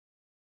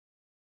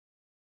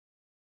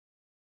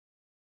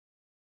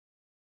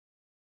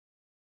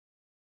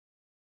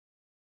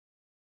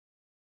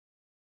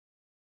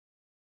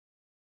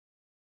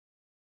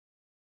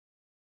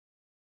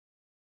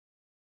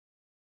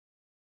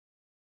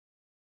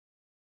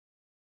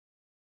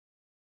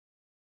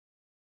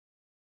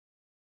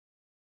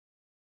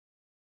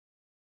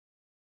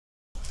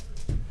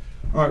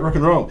All right, rock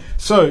and roll.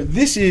 So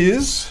this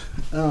is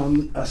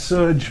a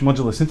Serge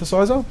modular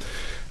synthesizer.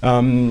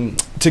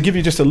 To give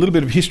you just a little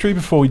bit of history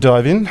before we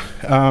dive in,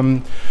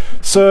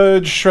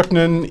 Serge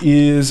Shrepnin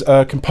is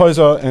a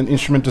composer and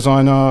instrument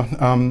designer,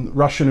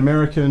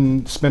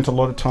 Russian-American, spent a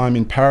lot of time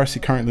in Paris. He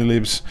currently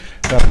lives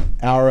about an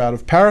hour out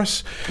of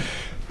Paris.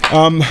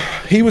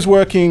 He was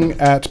working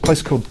at a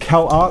place called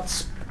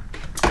CalArts,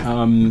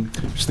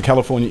 which is the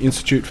California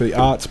Institute for the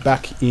Arts,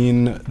 back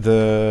in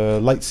the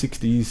late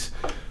 60s,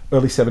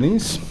 early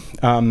 70s.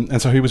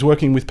 And so he was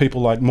working with people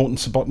like Morton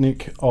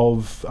Subotnick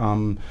of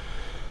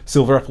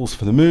Silver Apples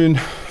for the Moon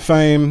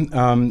fame,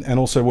 and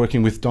also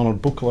working with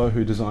Donald Buchler,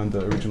 who designed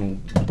the original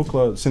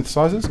Buchler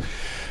synthesizers.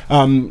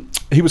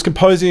 He was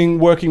composing,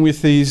 working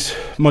with these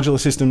modular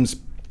systems,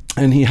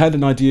 and he had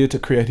an idea to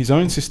create his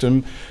own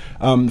system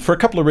for a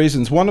couple of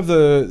reasons. One of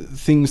the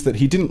things that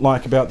he didn't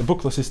like about the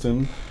Buchler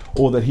system,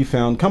 or that he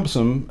found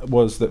cumbersome,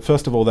 was that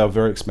first of all they were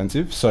very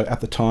expensive. So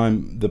at the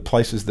time, the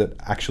places that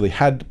actually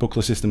had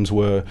Buchler systems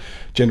were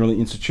generally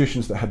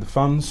institutions that had the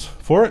funds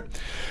for it.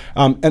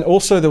 And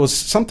also there was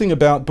something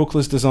about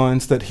Buchler's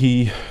designs that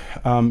he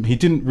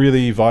didn't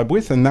really vibe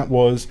with, and that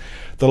was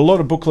that a lot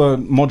of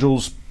Buchler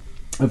modules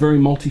are very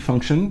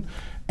multifunction,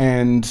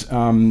 and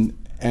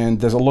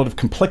there's a lot of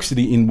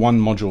complexity in one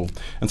module.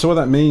 And so what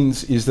that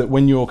means is that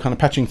when you're kind of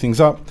patching things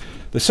up,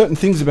 there's certain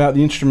things about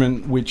the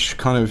instrument which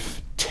kind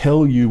of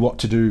tell you what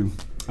to do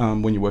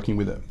when you're working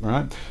with it,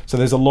 right? So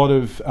there's a lot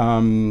of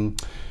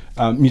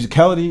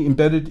musicality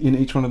embedded in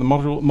each one of the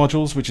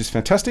modules, which is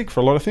fantastic for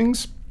a lot of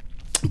things.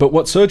 But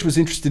what Serge was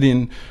interested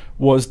in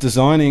was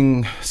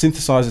designing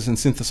synthesizers and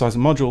synthesizer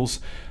modules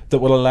that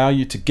will allow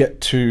you to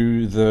get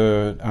to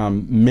the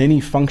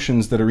many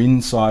functions that are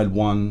inside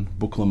one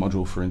Buchler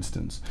module, for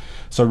instance.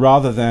 So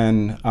rather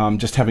than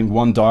just having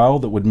one dial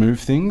that would move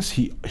things,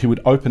 he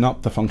would open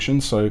up the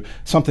functions. So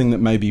something that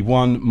may be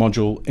one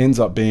module ends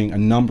up being a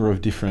number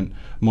of different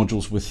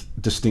modules with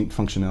distinct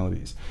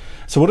functionalities.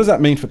 So what does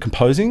that mean for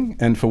composing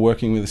and for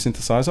working with a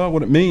synthesizer?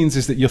 What it means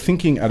is that you're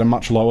thinking at a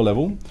much lower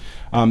level,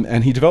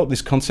 and he developed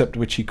this concept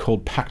which he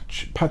called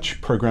patch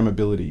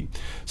programmability.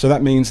 So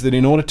that means that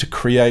in order to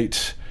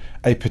create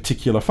a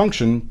particular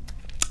function,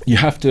 you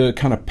have to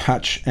kind of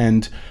patch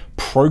and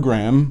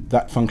program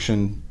that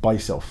function by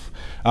yourself.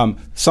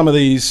 Some of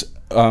these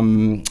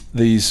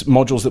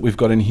modules that we've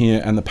got in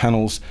here and the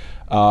panels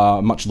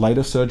are much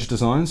later Serge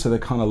designs, so they're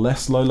kind of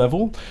less low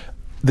level.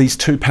 These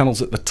two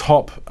panels at the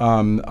top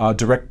are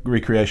direct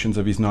recreations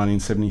of his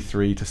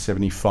 1973 to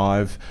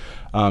 75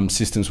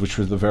 systems, which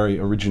was the very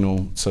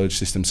original Serge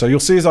system. So you'll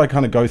see as I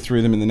kind of go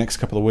through them in the next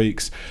couple of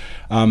weeks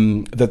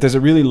that there's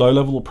a really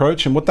low-level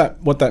approach, and what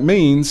that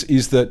means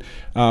is that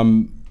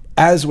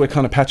as we're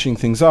kind of patching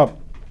things up,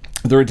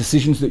 there are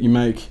decisions that you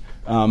make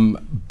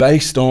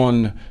based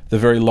on the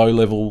very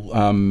low-level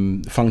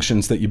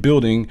functions that you're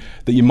building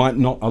that you might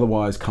not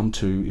otherwise come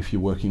to if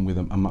you're working with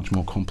a much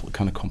more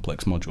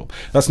complex module.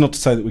 That's not to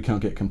say that we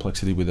can't get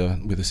complexity with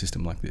a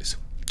system like this.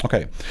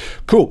 Okay,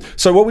 cool.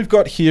 So what we've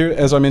got here,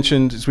 as I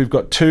mentioned, is we've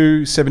got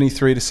two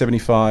 73 to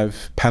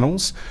 75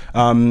 panels.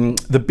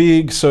 The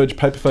big Serge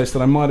paperface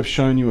that I might have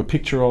shown you a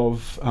picture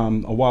of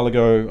a while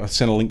ago, I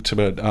sent a link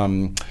to it,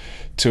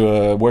 to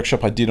a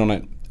workshop I did on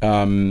it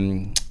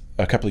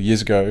a couple of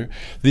years ago.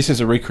 This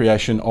is a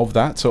recreation of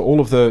that. So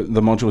all of the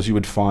modules you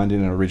would find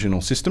in an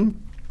original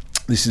system.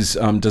 This is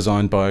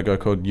designed by a guy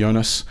called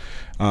Jonas,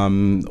 or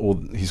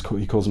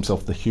he calls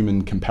himself the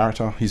human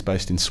comparator. He's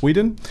based in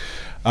Sweden.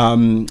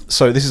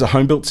 So this is a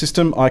home-built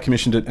system. I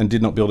commissioned it and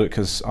did not build it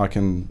because I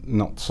can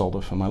not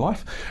solder for my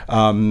life.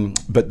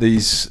 But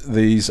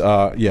these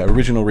are, yeah,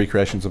 original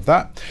recreations of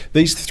that.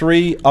 These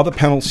three other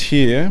panels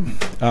here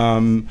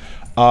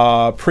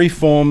are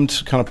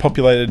preformed, kind of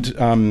populated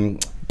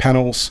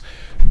panels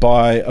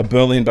by a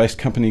Berlin-based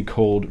company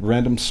called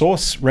Random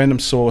Source. Random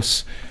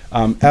Source,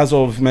 as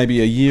of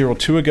maybe a year or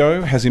two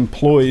ago, has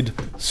employed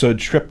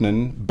Serge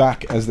Shrepnin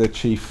back as their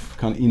chief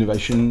kind of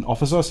innovation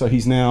officer. So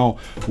he's now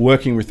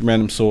working with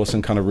Random Source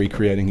and kind of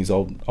recreating his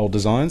old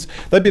designs.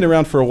 They've been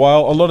around for a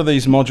while. A lot of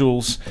these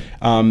modules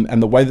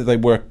and the way that they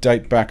work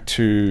date back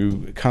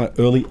to kind of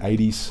early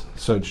 80s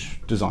Serge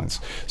designs.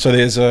 So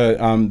there's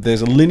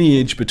a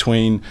lineage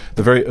between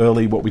the very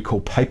early what we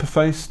call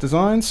paperface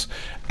designs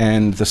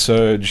and the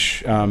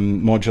Serge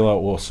modular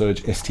or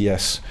Serge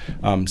STS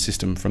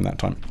system from that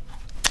time.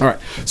 All right,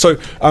 so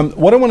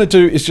what I want to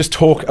do is just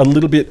talk a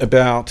little bit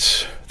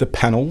about the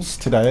panels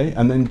today,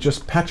 and then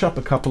just patch up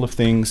a couple of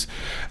things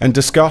and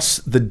discuss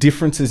the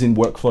differences in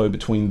workflow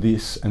between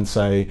this and,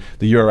 say,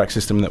 the Eurorack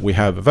system that we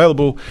have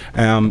available,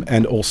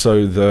 and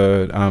also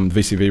the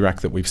VCV rack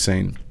that we've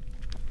seen.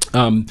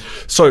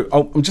 So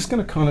I'm just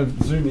going to kind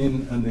of zoom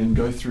in and then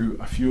go through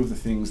a few of the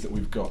things that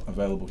we've got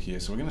available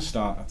here. So we're going to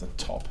start at the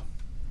top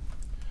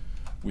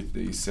with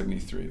these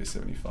 73 to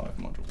 75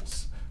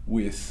 modules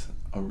with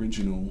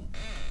original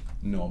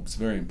knobs.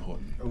 Very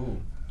important. Ooh.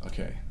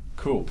 Okay,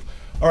 cool.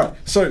 All right,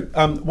 so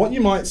what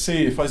you might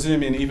see if I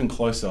zoom in even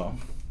closer,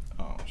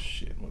 oh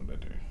shit, what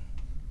did I do?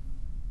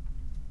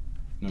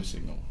 No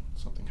signal,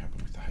 something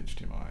happened with the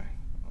HDMI.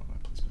 Oh, no,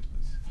 please, please,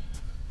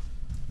 please.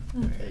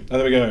 Oh,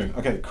 there we go.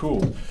 Okay,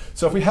 cool.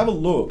 So if we have a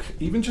look,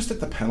 even just at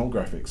the panel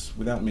graphics,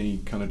 without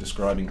me kind of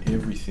describing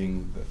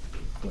everything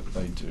that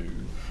they do,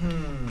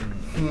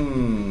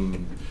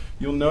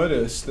 you'll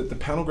notice that the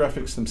panel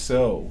graphics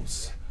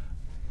themselves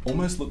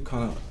almost look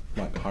kind of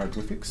like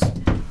hieroglyphics.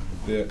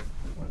 They're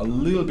a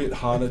little bit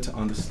harder to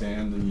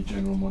understand than your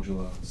general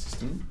modular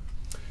system.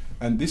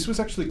 And this was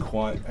actually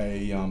quite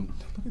a, look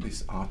at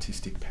this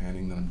artistic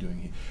panning that I'm doing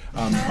here.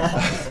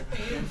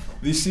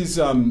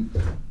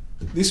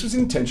 This was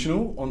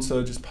intentional on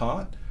Serge's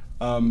part,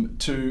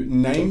 to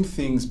name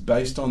things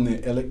based on their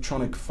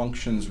electronic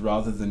functions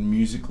rather than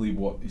musically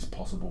what is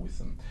possible with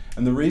them.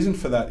 And the reason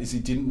for that is he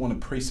didn't want to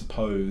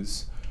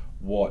presuppose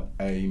what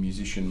a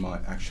musician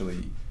might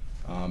actually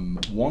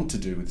want to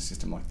do with a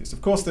system like this.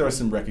 Of course, there are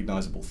some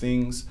recognizable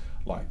things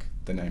like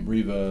the name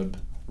reverb,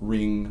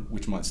 ring,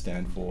 which might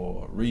stand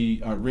for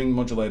ring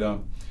modulator,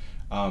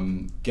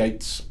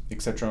 gates,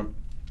 etc.,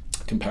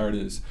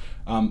 comparators.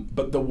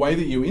 But the way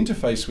that you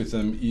interface with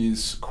them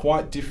is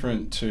quite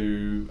different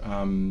to,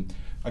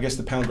 I guess,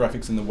 the panel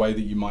graphics and the way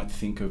that you might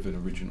think of an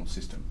original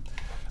system.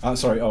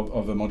 Of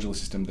a modular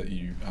system that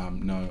you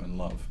know and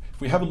love.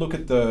 If we have a look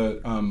at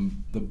the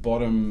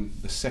bottom,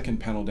 the second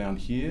panel down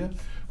here,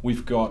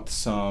 we've got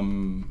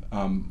some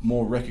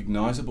more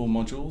recognizable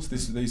modules.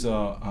 These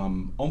are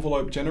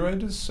envelope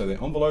generators, so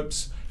they're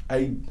envelopes,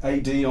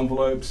 AD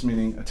envelopes,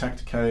 meaning attack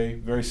decay,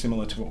 very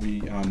similar to what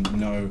we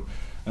know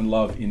and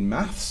love in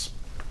maths.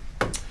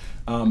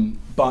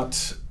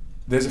 But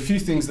there's a few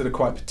things that are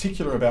quite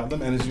particular about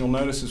them, and as you'll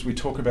notice as we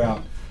talk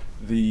about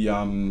the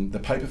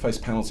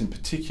paperface panels in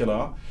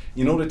particular,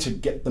 in order to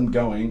get them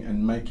going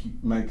and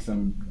make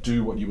them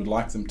do what you would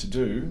like them to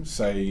do,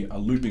 say a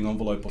looping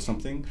envelope or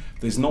something,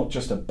 there's not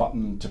just a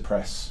button to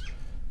press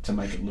to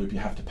make it loop, you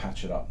have to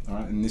patch it up, all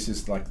right? And this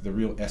is like the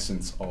real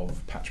essence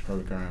of patch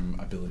program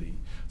ability.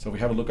 So if we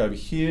have a look over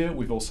here,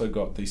 we've also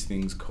got these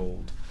things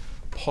called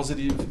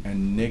positive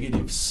and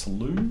negative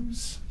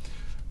slews,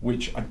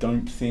 which I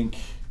don't think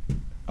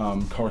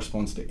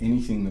corresponds to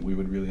anything that we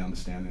would really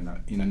understand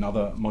in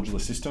another modular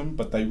system,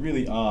 but they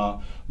really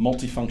are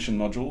multifunction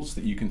modules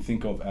that you can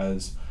think of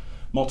as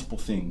multiple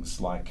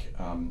things like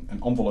an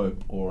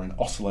envelope or an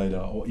oscillator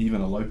or even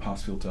a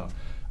low-pass filter,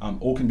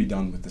 all can be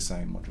done with the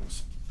same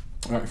modules.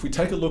 All right, if we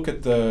take a look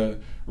at the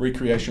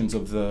recreations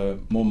of the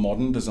more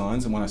modern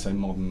designs, and when I say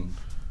modern,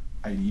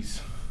 80s,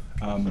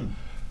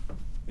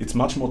 it's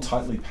much more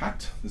tightly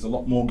packed. There's a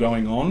lot more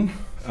going on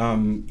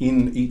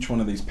in each one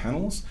of these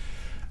panels.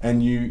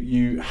 And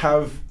you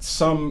have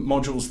some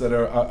modules that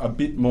are a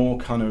bit more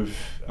kind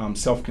of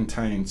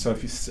self-contained. So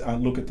if you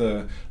look at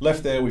the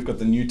left there, we've got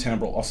the new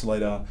timbral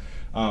oscillator.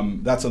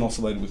 That's an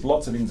oscillator with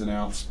lots of ins and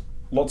outs,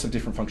 lots of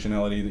different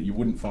functionality that you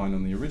wouldn't find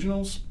on the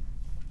originals.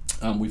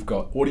 We've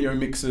got audio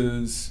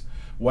mixers,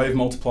 wave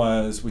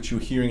multipliers, which you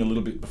were hearing a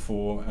little bit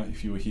before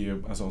if you were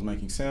here as I was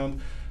making sound.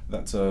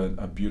 That's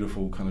a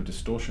beautiful kind of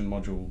distortion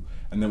module.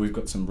 And then we've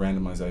got some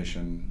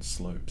randomization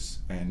slopes.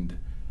 And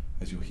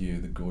as you'll hear,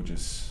 the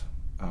gorgeous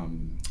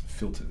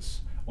filters.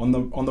 On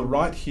the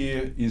right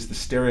here is the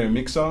stereo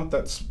mixer.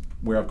 That's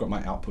where I've got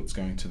my outputs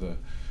going to the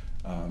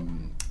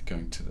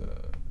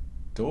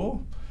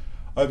door.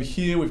 Over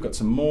here we've got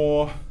some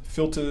more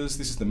filters.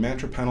 This is the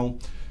mantra panel.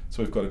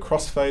 So we've got a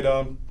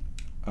crossfader,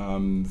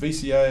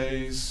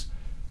 VCAs.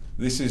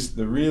 This is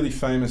the really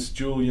famous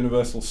dual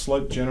universal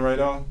slope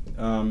generator,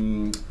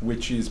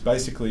 which is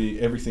basically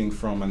everything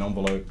from an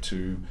envelope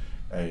to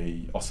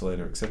a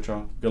oscillator, etc.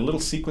 We've got a little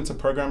sequencer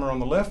programmer on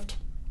the left,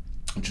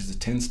 which is a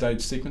 10-stage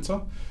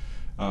sequencer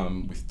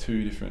with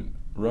 2 different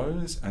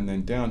rows. And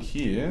then down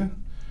here,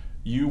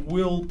 you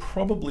will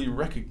probably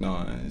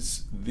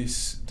recognize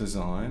this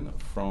design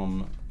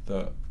from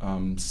the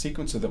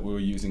sequencer that we were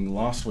using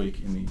last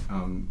week in the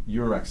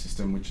Eurorack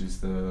system, which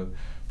is the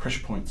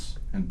pressure points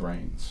and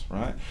brains,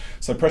 right?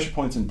 So pressure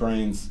points and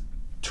brains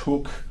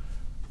took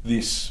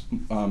this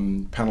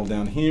panel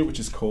down here, which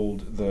is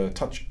called the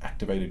touch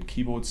activated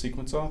keyboard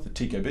sequencer, the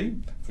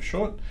TKB for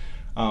short.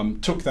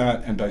 Took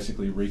that and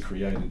basically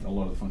recreated a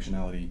lot of the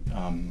functionality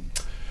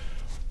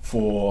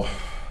for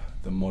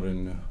the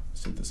modern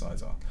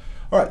synthesizer.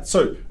 All right,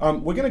 so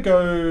we're going to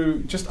go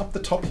just up the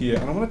top here,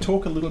 and I want to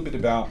talk a little bit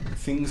about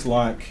things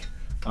like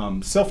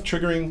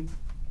self-triggering,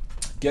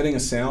 getting a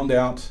sound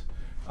out,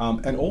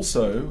 and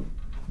also,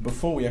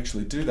 before we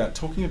actually do that,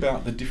 talking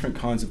about the different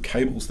kinds of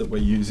cables that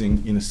we're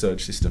using in a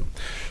Serge system.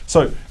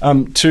 So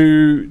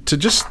to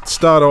just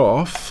start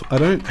off, I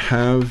don't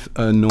have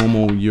a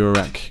normal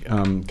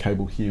Eurorack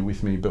cable here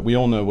with me, but we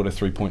all know what a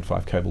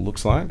 3.5 cable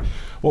looks like.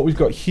 What we've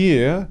got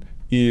here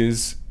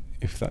is,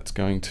 if that's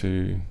going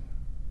to,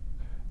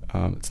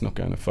 it's not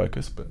going to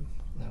focus, but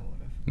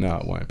no,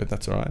 it won't, but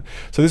that's all right.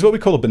 So this is what we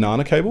call a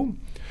banana cable.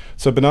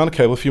 So banana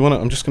cable, if you want to,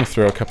 I'm just going to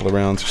throw a couple of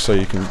rounds so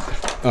you can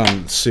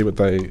see what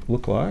they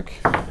look like.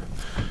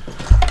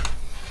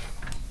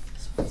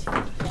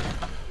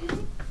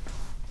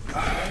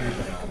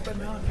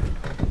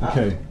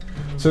 Okay,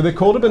 so they're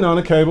called a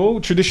banana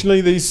cable. Traditionally,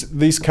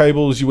 these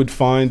cables you would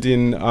find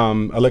in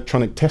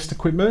electronic test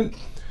equipment,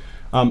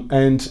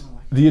 and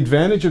the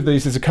advantage of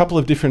these, there's a couple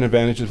of different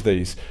advantages of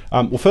these.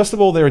 Well, first of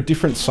all, they're a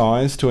different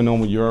size to a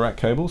normal Eurorack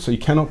cable, so you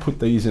cannot put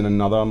these in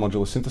another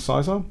modular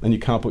synthesizer, and you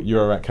can't put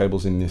Eurorack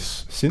cables in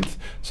this synth,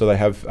 so they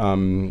have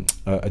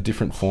a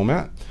different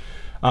format.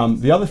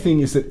 The other thing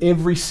is that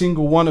every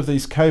single one of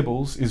these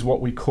cables is what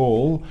we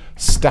call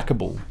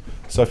stackable.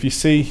 So if you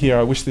see here,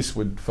 I wish this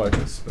would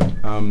focus, but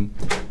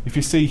if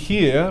you see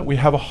here, we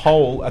have a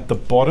hole at the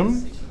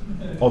bottom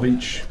of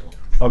each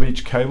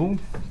cable.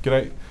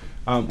 G'day.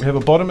 We have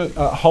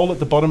a hole at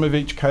the bottom of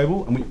each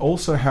cable, and we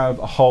also have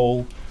a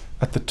hole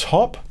at the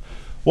top.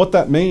 What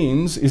that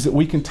means is that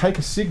we can take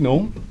a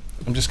signal.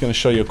 I'm just going to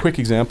show you a quick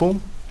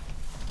example.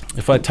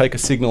 If I take a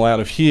signal out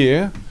of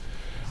here,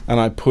 and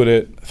I put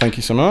it, thank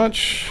you so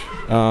much,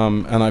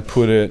 and I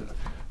put it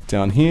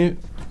down here,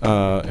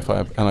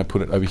 and I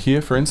put it over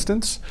here, for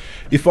instance.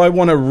 If I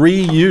want to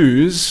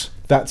reuse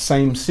that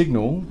same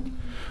signal,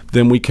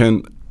 then we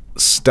can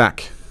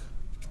stack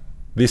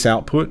this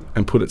output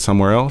and put it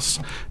somewhere else.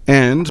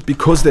 And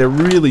because they're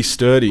really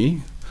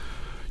sturdy,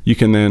 you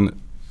can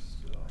then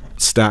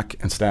stack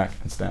and stack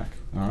and stack.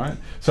 All right.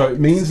 So it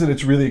means that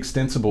it's really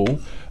extensible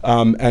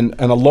and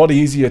a lot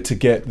easier to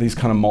get these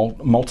kind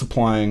of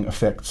multiplying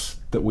effects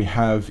that we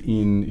have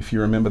in, if you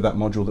remember that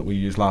module that we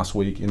used last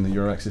week in the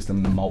Eurorack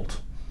system, the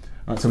mult.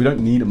 All right, so we don't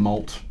need a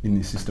mult in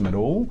this system at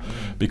all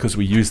because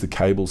we use the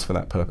cables for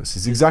that purpose.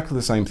 It's exactly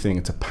the same thing.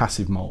 It's a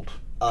passive mult.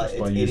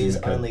 It is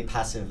only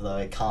passive though.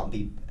 It can't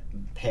be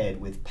paired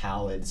with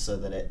powered so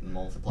that it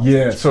multiplies.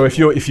 Yeah, so if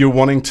you're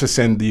wanting to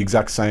send the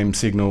exact same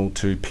signal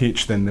to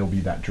pitch, then there'll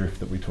be that drift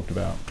that we talked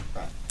about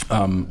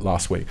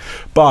last week.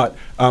 But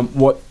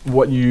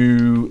what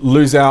you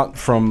lose out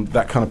from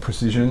that kind of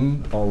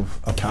precision of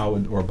a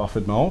powered or a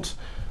buffered mult,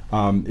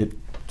 it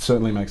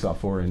certainly makes up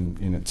for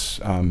in its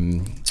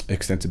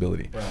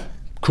extensibility. Right.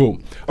 Cool.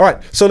 All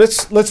right, so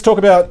let's talk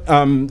about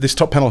this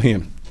top panel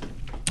here.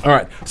 All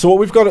right, so what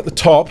we've got at the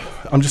top,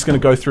 I'm just going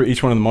to go through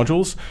each one of the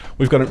modules.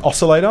 We've got an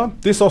oscillator.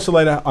 This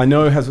oscillator I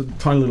know has a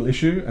tiny little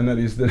issue, and that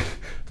is that it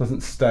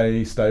doesn't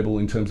stay stable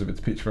in terms of its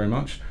pitch very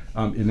much.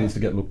 It needs to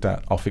get looked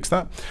at. I'll fix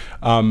that.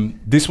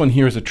 This one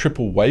here is a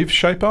triple wave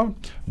shaper.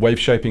 Wave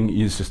shaping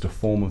is just a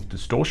form of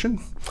distortion.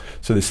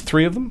 So there's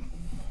 3 of them.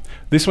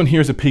 This one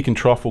here is a peak and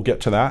trough. We'll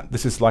get to that.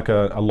 This is like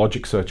a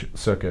logic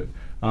circuit.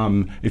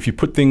 If you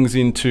put things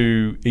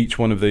into each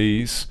one of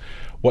these,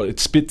 what it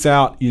spits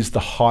out is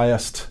the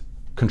highest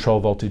control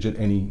voltage at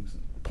any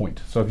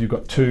point. So if you've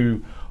got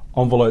 2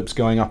 envelopes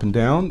going up and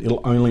down,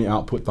 it'll only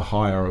output the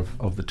higher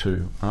of the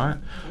 2, all right?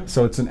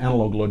 So it's an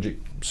analog logic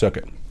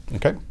circuit,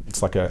 okay?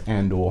 It's like a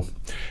and or.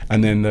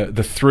 And then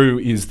the through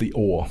is the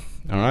or,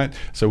 all right?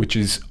 So which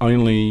is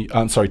only,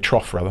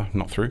 trough rather,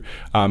 not through,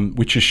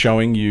 which is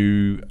showing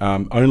you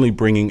only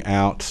bringing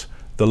out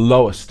the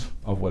lowest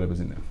of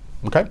whatever's in there.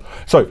 Okay,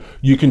 so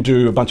you can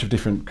do a bunch of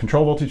different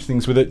control voltage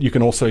things with it. You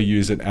can also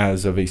use it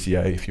as a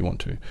VCA if you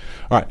want to.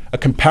 All right, a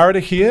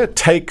comparator here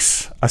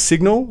takes a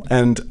signal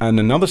and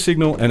another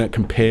signal, and it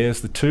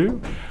compares the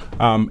two,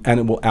 and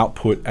it will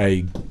output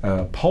a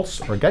pulse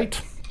or a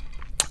gate.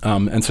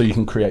 And so you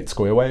can create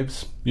square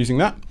waves using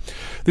that.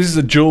 This is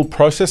a dual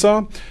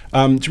processor.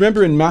 Do you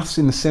remember in maths,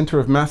 in the center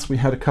of maths, we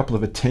had a couple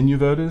of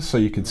attenuverters, so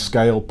you could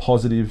scale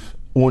positive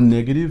or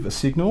negative a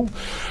signal.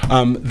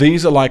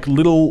 These are like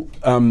little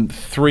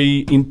 3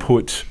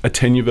 input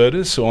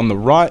attenuverters. So on the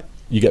right,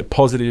 you get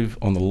positive,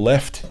 on the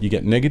left, you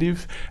get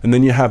negative, and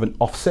then you have an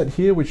offset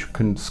here, which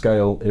can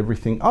scale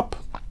everything up,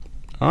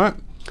 all right?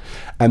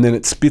 And then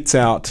it spits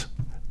out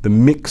the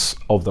mix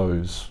of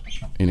those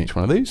in each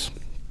one of these,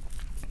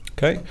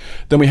 okay?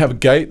 Then we have a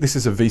gate. This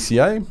is a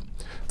VCA.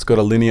 It's got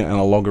a linear and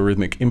a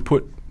logarithmic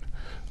input.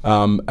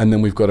 And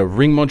then we've got a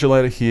ring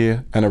modulator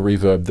here and a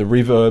reverb. The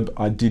reverb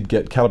I did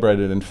get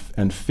calibrated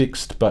and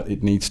fixed, but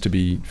it needs to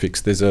be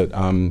fixed. There's a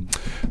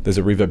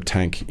reverb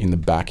tank in the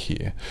back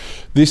here.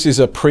 This is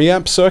a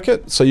preamp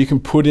circuit, so you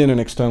can put in an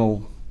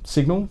external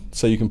signal.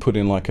 So you can put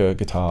in like a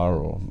guitar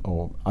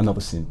or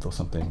another synth or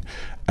something,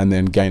 and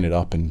then gain it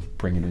up and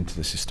bring it into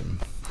the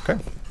system. Okay,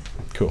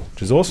 cool,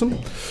 which is awesome.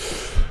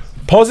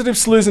 Positive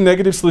slews and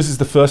negative slews is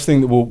the first thing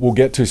that we'll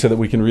get to so that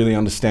we can really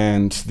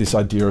understand this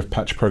idea of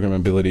patch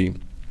programmability.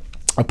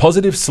 A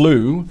positive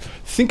slew,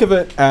 think of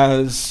it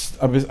as,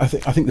 I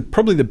think that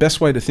probably the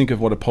best way to think of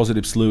what a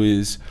positive slew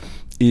is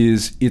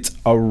it's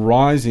a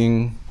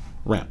rising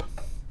ramp,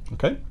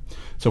 okay?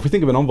 So if we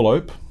think of an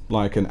envelope,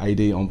 like an AD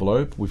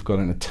envelope, we've got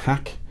an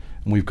attack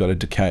and we've got a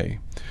decay.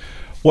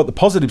 What the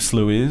positive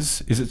slew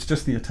is it's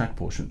just the attack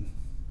portion,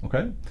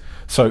 okay?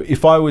 So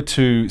if I were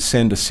to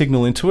send a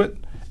signal into it,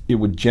 it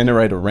would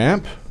generate a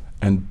ramp,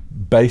 and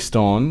based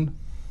on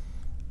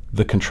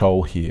the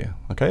control here,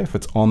 okay? If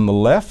it's on the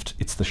left,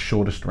 it's the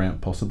shortest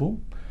ramp possible.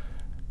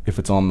 If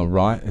it's on the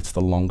right, it's the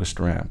longest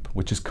ramp,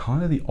 which is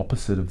kind of the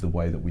opposite of the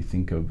way that we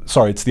think of,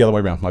 sorry, it's the other way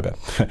around, my bad.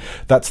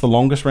 That's the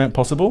longest ramp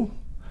possible,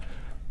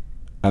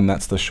 and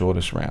that's the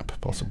shortest ramp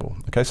possible,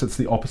 okay? So it's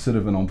the opposite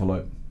of an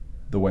envelope,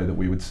 the way that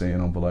we would see an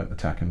envelope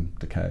attack and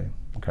decay,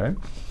 okay?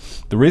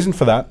 The reason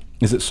for that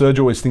is that Serge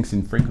always thinks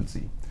in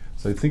frequency.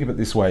 So think of it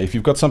this way: if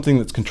you've got something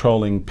that's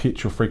controlling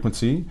pitch or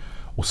frequency,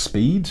 or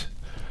speed,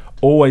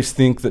 always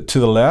think that to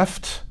the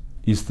left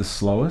is the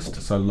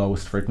slowest, so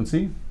lowest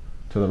frequency.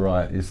 To the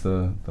right is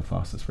the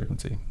fastest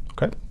frequency.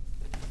 Okay,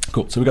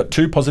 cool. So we've got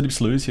two positive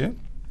slews here.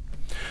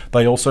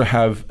 They also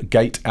have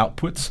gate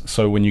outputs.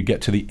 So when you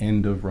get to the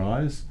end of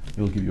rise,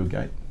 it'll give you a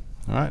gate.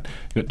 All right,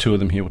 you've got two of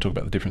them here. We'll talk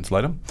about the difference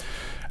later.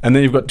 And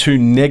then you've got two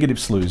negative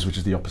slews, which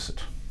is the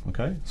opposite.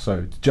 Okay,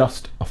 so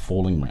just a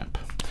falling ramp.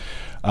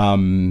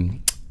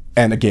 And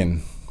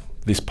again,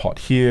 this pot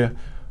here,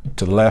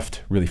 to the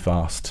left, really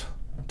fast.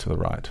 To the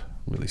right,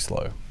 really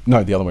slow.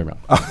 No, the other way around.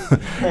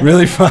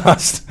 Really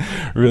fast,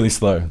 really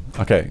slow.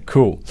 Okay,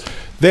 cool.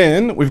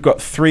 Then we've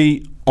got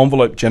three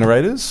envelope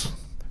generators.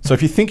 So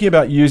if you're thinking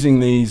about using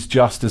these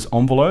just as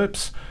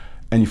envelopes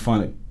and you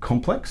find it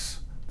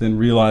complex, then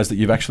realize that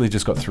you've actually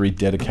just got three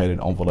dedicated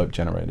envelope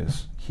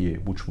generators here,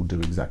 which will do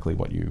exactly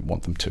what you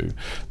want them to.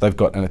 They've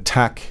got an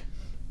attack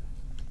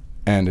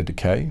and a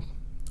decay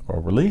or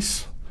a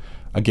release.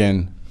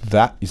 Again,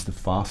 that is the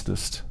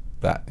fastest,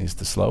 that is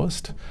the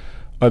slowest.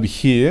 Over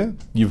here,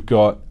 you've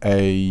got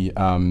a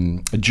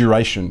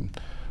duration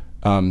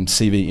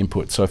CV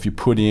input. So if you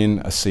put in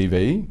a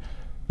CV,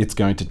 it's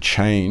going to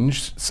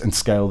change and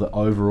scale the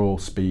overall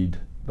speed,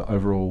 the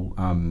overall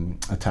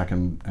attack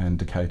and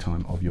decay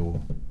time of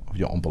your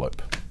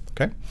envelope.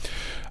 Okay,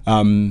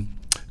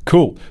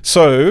 cool.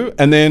 So,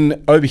 and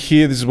then over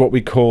here, this is what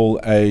we call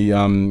a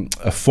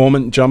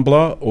formant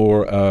jumbler,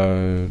 or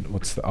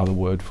what's the other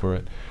word for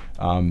it?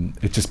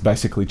 It just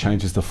basically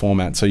changes the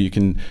format. So you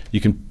can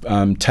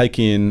take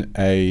in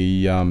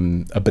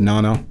a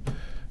banana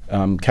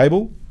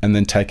cable and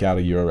then take out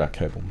a Eurorack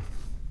cable.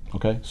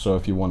 Okay, so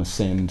if you want to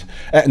send,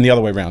 and the other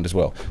way around as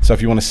well. So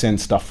if you want to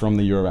send stuff from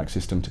the Eurorack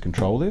system to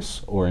control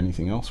this or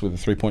anything else with a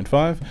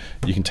 3.5,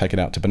 you can take it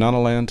out to Banana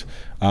Land.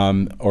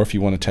 Or if you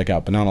want to take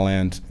out Banana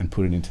Land and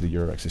put it into the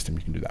Eurorack system,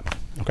 you can do that.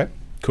 Okay,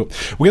 cool.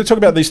 We're going to talk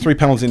about these three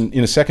panels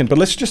in a second, but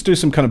let's just do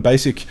some kind of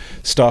basic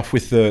stuff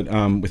with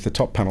the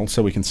top panel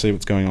so we can see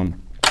what's going on.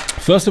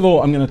 First of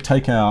all, I'm going to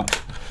take out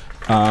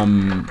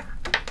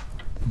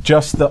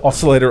just the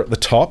oscillator at the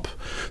top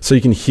so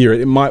you can hear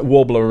it. It might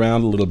wobble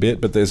around a little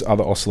bit, but there's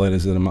other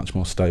oscillators that are much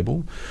more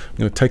stable. I'm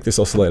going to take this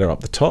oscillator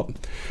up the top.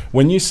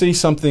 When you see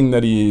something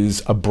that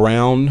is a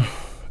brown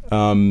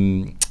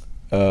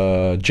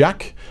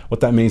jack,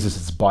 what that means is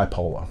it's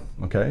bipolar.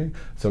 Okay,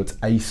 so it's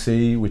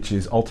AC, which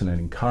is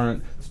alternating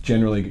current. It's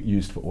generally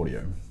used for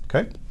audio.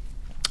 Okay,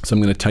 so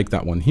I'm going to take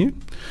that one here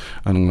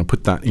and I'm going to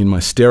put that in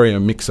my stereo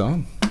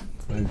mixer.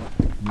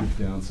 Move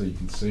down so you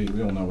can see.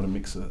 We all know what a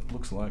mixer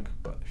looks like,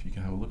 but if you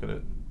can have a look at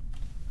it.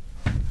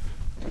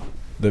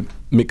 The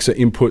mixer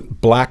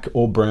input, black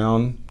or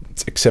brown,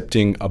 it's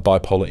accepting a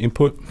bipolar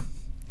input.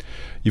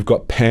 You've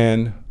got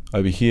pan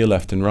over here,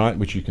 left and right,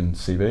 which you can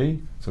CV,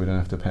 so we don't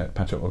have to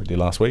patch up what we did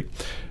last week.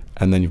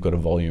 And then you've got a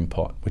volume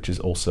pot, which is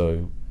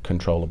also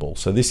controllable.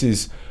 So this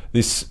is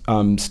this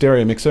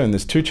stereo mixer, and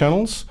there's two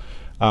channels.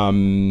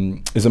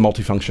 Is a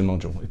multifunction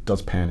module. It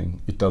does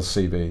panning, it does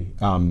CV,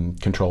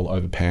 control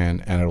over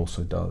pan, and it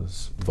also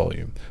does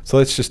volume. So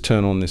let's just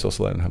turn on this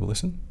oscillator and have a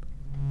listen.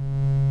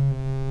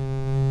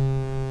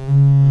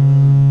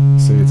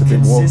 See, it's a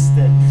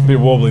bit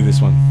wobbly,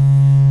 this one.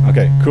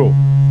 Okay, cool.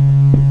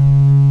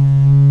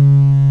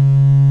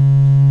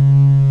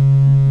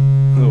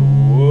 Oh,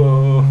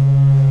 whoa.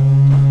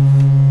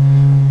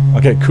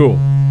 Okay, cool.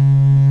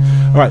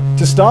 All right,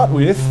 to start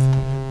with,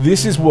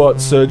 this is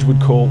what Serge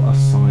would call a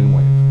sine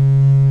wave.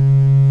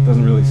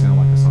 Doesn't really sound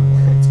like a sine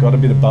wave. It's got a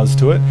bit of buzz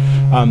to it.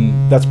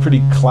 That's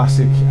pretty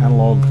classic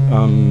analog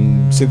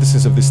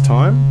synthesis of this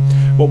time.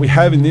 What we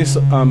have in this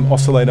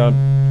oscillator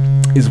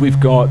is we've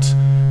got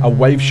a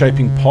wave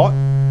shaping pot.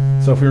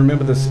 So if we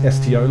remember this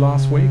STO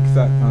last week,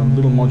 that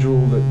little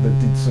module that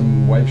did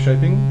some wave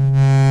shaping,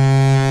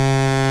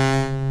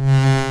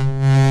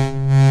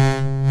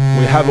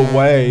 we have a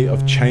way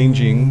of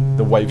changing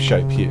the wave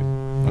shape here.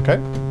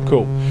 Okay,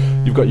 cool.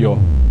 You've got your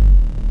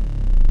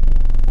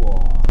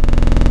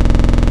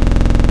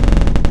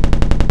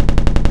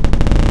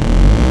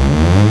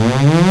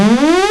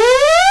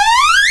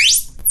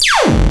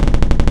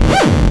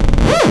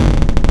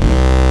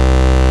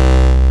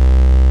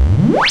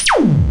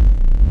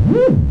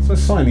so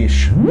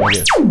sine-ish, I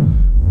guess.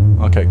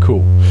 Okay,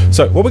 cool.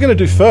 So what we're going to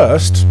do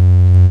first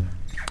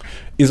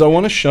is I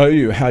want to show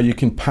you how you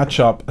can patch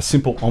up a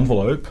simple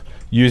envelope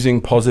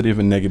using positive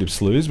and negative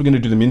slews. We're going to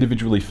do them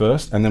individually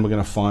first, and then we're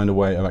going to find a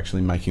way of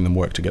actually making them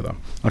work together.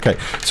 Okay,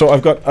 so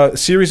I've got a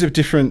series of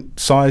different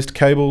sized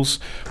cables.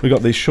 We've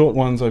got these short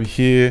ones over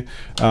here.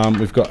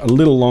 We've got a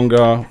little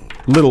longer,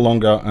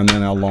 and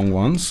then our long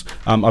ones.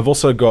 I've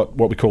also got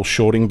what we call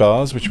shorting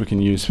bars, which we can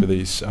use for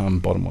these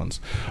bottom ones.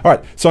 All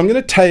right, so I'm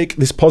going to take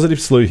this positive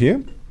slew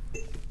here,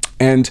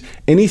 and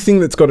anything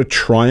that's got a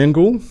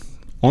triangle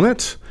on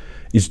it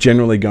is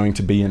generally going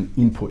to be an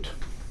input.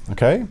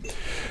 Okay,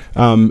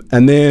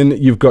 and then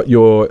you've got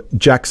your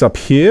jacks up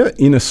here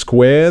in a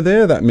square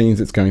there. That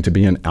means it's going to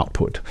be an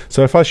output.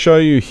 So if I show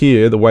you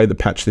here the way to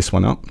patch this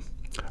one up,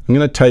 I'm going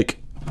to take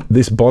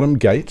this bottom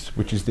gate,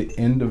 which is the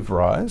end of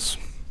rise,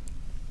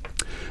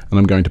 and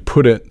I'm going to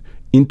put it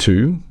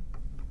into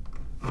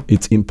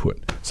its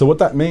input. So what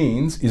that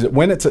means is that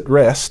when it's at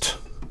rest,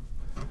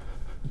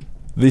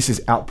 this is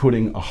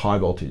outputting a high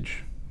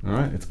voltage. All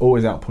right, it's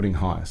always outputting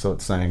high. So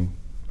it's saying,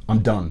 I'm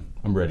done,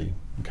 I'm ready,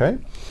 okay?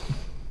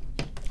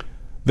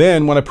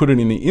 Then when I put it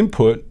in the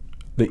input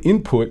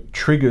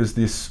triggers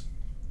this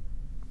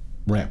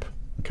ramp,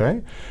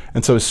 okay?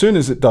 And so as soon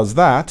as it does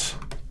that,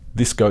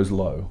 this goes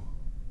low,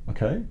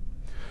 okay?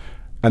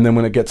 And then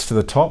when it gets to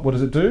the top, what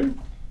does it do?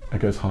 It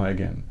goes high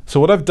again. So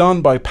what I've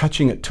done by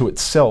patching it to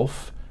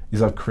itself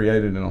is I've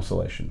created an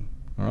oscillation,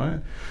 all right?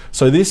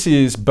 So this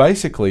is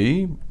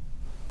basically,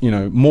 you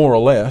know, more or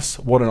less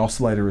what an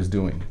oscillator is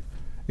doing.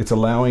 It's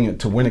allowing it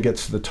to, when it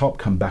gets to the top,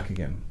 come back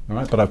again, all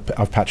right? But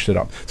I've patched it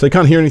up. So you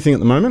can't hear anything at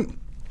the moment.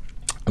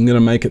 I'm gonna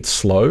make it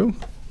slow,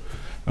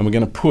 and we're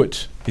gonna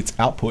put its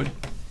output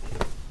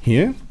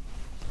here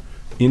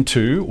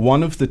into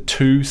one of the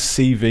two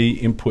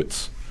CV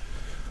inputs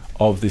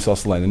of this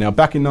oscillator. Now,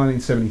 back in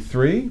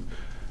 1973,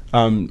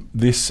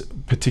 this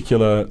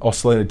particular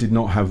oscillator did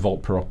not have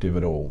volt per octave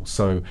at all.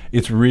 So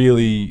it's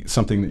really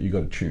something that you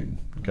got to tune,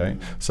 okay?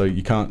 So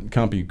you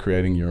can't be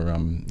creating your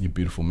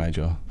beautiful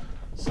major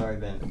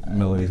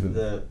melodies with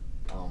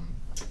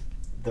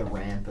the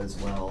ramp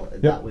as well.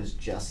 Yep. That was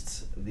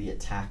just the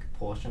attack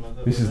portion of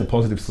it. This is the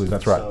positive slew,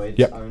 that's right. So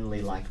it's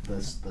only like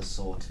the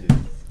sawtooth.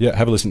 Yeah,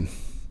 have a listen.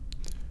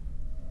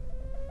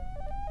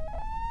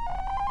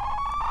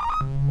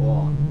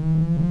 Whoa.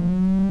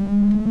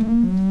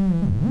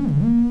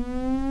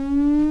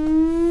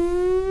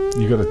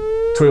 You got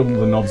to twiddle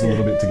the knobs a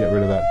little bit to get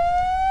rid of that.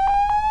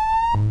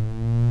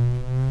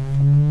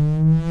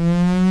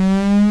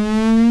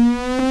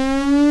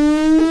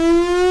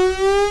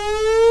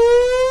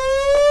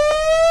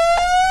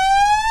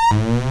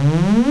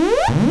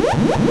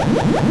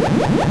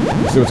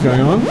 See what's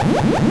going on?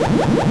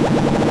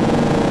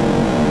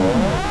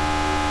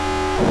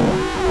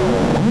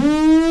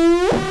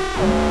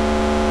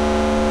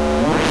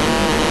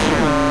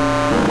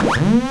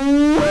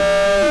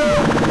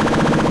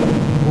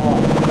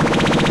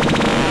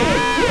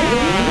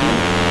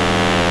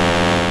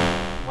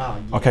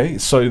 Okay,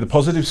 so the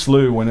positive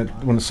slew, when it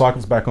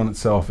cycles back on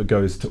itself, it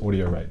goes to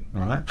audio rate,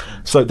 all right?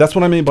 So that's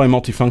what I mean by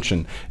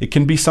multifunction. It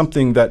can be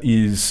something that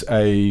is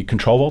a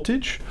control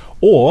voltage,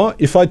 or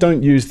if I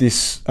don't use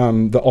this,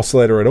 the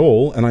oscillator at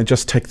all, and I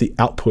just take the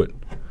output,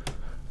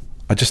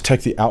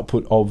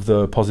 of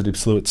the positive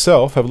slew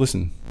itself, have a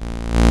listen.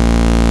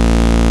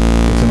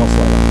 It's an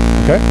oscillator,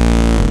 okay?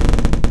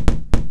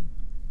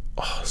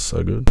 Oh,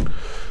 so good.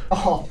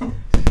 Oh.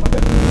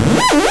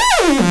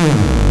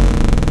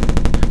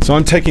 So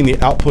I'm taking the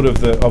output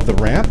of the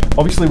ramp.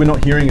 Obviously we're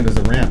not hearing it as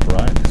a ramp,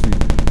 right? Because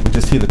we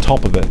just hear the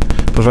top of it.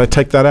 But if I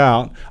take that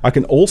out, I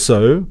can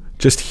also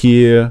just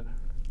hear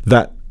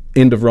that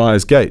end of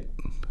rise gate.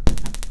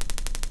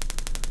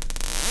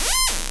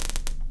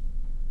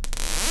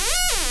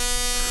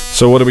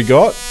 So what do we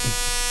got?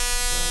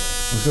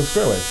 We've got a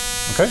square wave,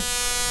 okay?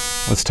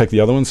 Let's take the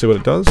other one, see what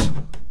it does.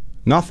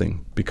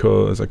 Nothing,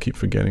 because I keep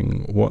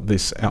forgetting what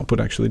this output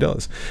actually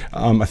does.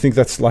 I think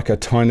that's like a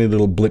tiny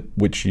little blip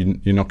which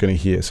you're not going to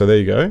hear. So there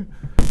you go.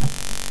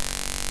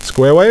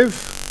 Square wave,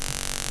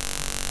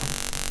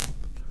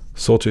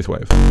 sawtooth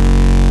wave. All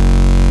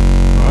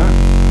right.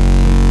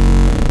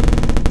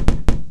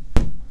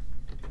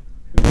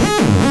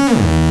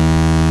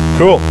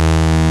 Cool.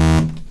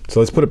 So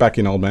let's put it back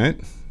in, old mate.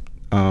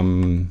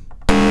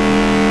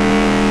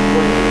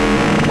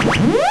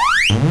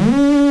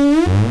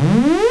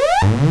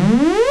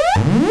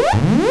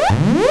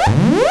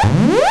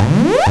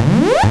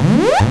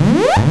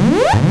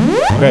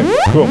 Okay,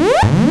 cool.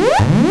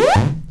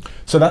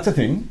 So that's a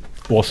thing.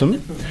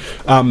 Awesome.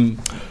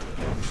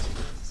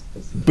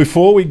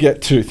 Before we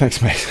get to,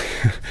 thanks mate.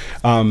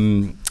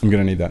 I'm going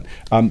to need that.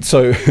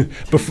 So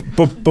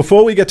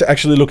before we get to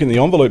actually looking at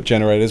the envelope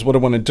generators, what I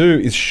want to do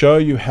is show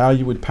you how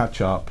you would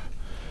patch up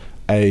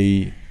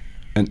an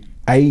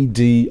AD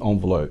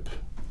envelope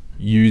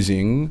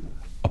using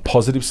a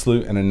positive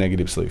slew and a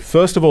negative slew.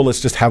 First of all,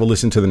 let's just have a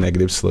listen to the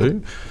negative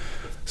slew.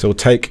 So we'll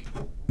take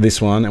this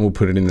one and we'll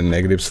put it in the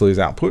negative slew's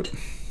output.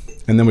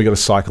 And then we've got to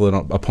cycle it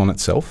upon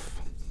itself.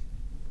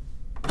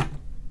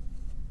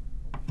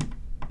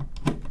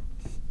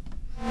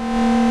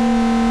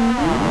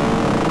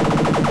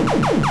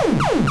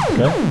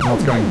 Okay, now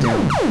it's going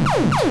down.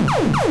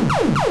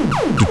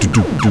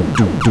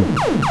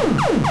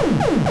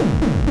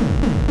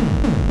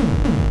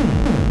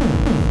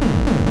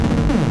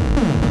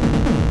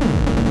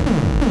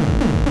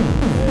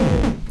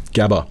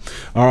 Gabba.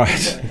 All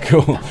right,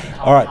 cool.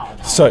 All right,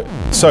 so.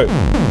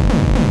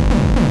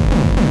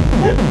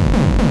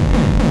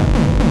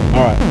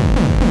 All right,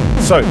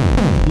 so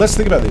let's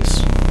think about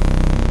this.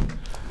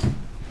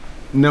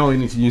 Now we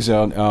need to use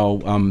our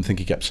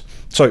thinky caps.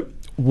 So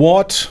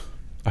what?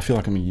 I feel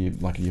like I'm a year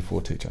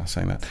 4 teacher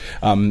saying that.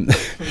 All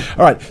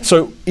right,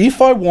 so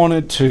if I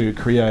wanted to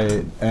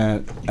create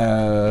a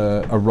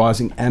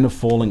rising and a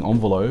falling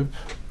envelope,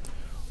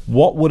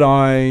 what would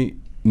I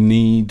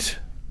need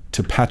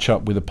to patch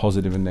up with a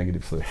positive and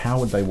negative slew? How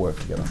would they work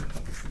together?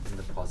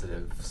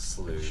 positive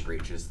slew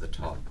reaches the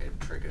top, it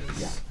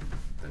triggers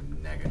the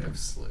negative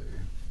slew.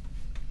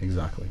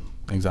 Exactly,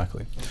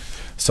 exactly.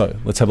 So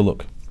let's have a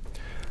look.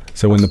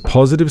 So when the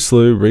positive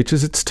slew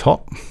reaches its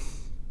top,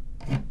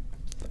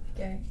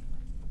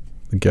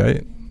 the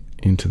gate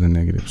into the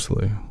negative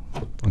slew.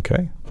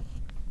 Okay.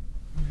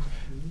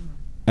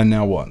 And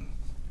now what?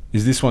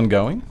 Is this one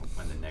going?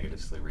 When the negative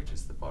slew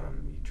reaches the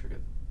bottom, you trigger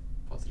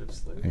the positive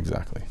slew.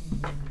 Exactly.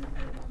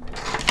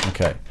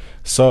 Okay.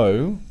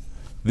 So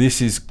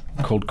this is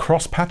called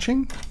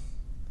cross-patching.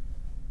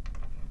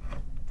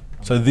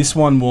 So this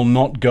one will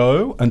not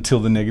go until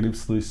the negative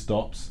slew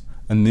stops,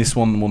 and this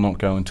one will not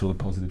go until the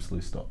positive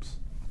slew stops.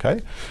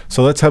 Okay?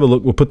 So let's have a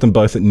look. We'll put them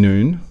both at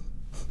noon.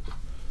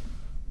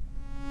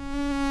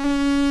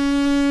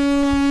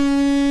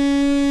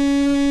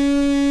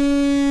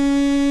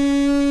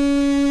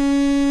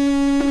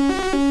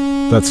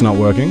 That's not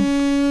working.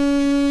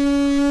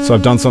 So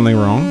I've done something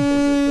wrong.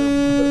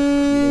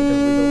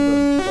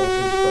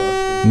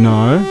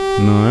 No,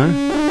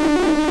 no.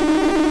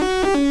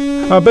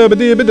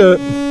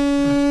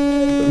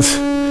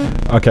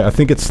 Okay, I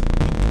think it's...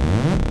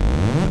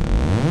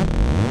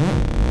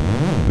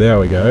 There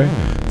we go.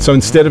 So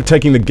instead of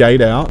taking the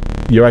gate out,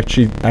 you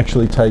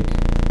actually take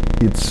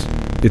its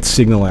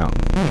signal out.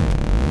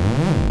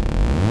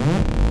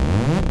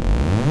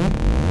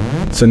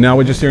 So now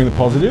we're just hearing the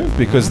positive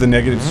because the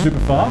negative's super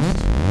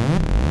fast.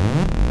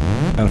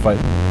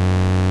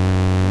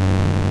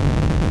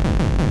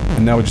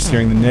 And now we're just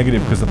hearing the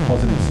negative because the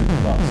positive's super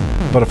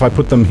fast. But if I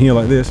put them here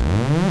like this,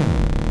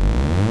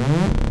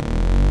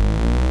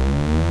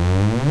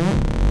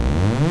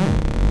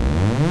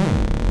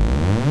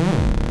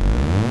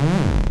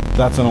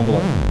 that's an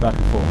envelope, back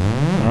and forth.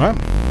 Alright?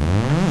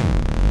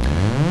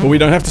 But we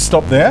don't have to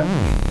stop there.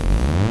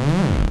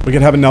 We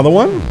can have another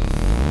one.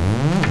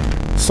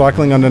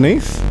 Cycling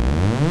underneath.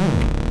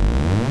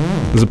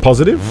 There's a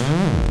positive.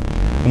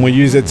 And we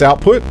use its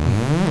output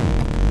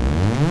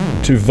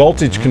to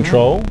voltage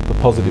control the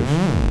positive.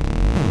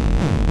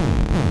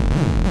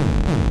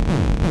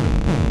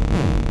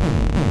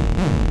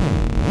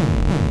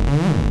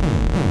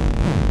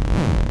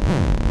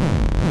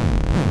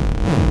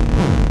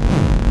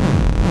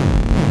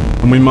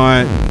 And we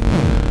might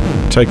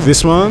take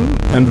this one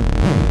and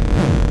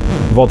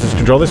voltage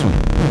control this one.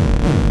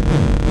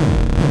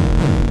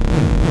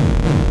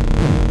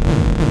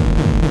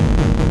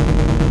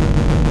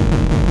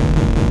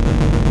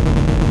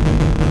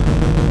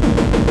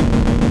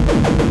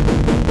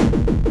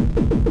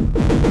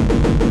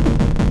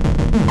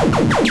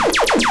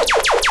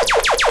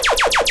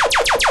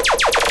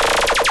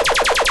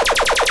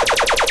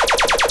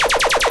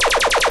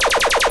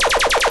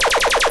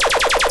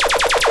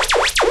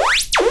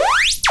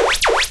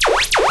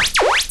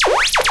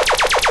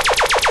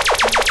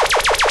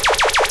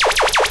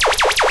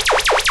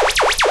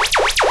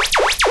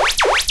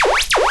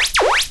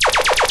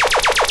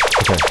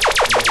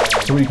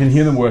 So we can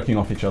hear them working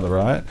off each other,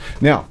 right?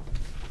 Now,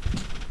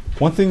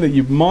 one thing that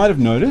you might have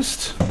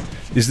noticed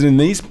is that in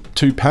these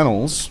two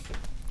panels,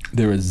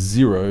 there is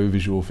zero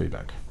visual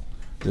feedback.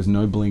 There's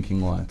no blinking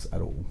lights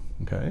at all,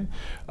 okay?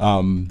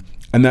 And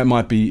that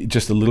might be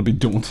just a little bit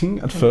daunting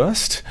at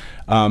first.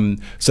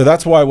 So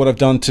that's why what I've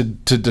done to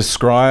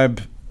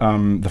describe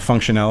the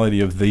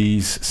functionality of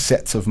these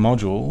sets of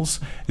modules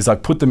is I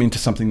put them into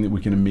something that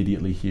we can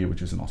immediately hear,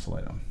 which is an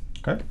oscillator,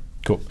 okay?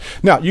 Cool.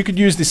 Now, you could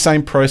use this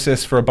same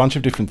process for a bunch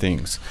of different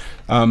things.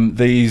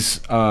 These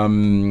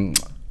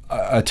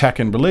attack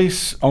and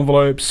release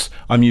envelopes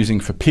I'm using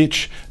for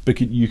pitch,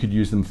 but you could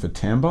use them for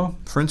timbre,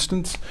 for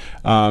instance.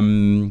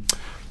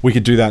 We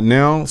could do that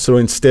now. So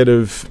instead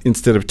of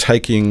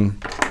taking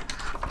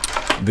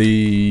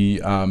the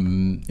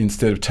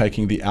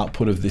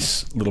output of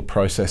this little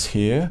process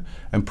here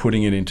and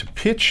putting it into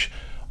pitch,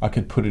 I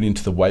could put it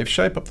into the wave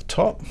shape up the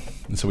top,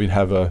 and so we'd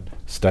have a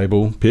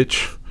stable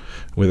pitch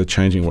with a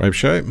changing wave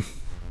shape.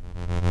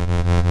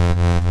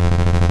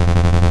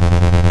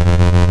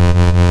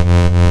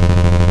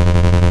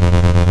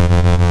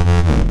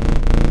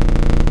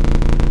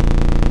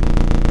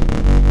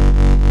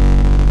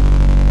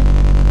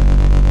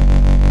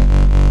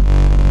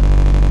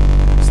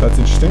 So that's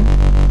interesting.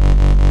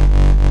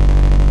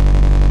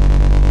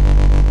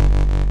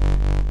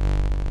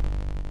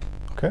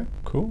 Okay,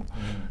 cool.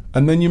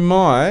 And then you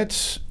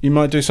might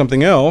do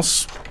something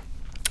else.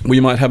 We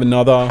might have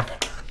another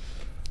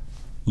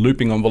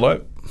looping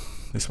envelope,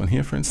 this one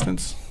here for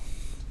instance.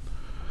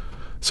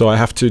 So I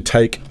have to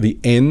take the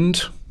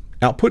end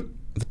output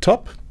at the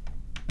top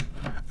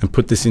and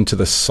put this into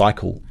the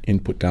cycle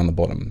input down the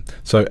bottom.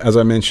 So as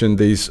I mentioned,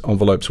 these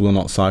envelopes will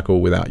not cycle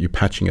without you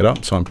patching it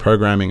up. So I'm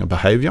programming a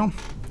behavior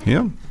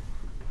here.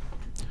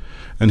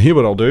 And here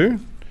what I'll do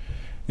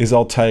is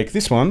I'll take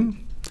this one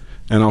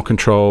and I'll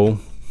control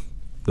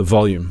the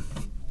volume.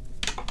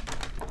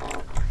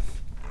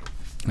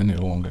 I need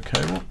a longer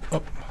cable.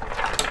 Oh.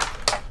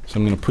 So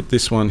I'm going to put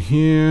this one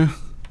here,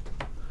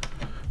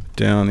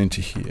 down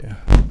into here.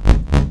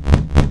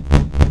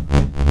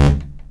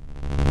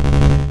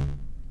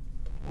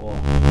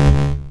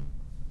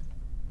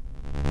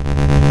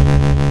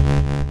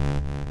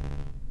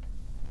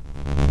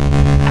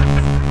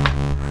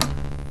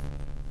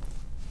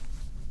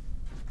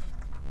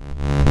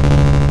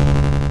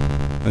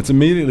 It's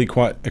immediately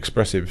quite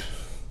expressive.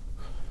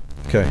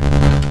 Okay.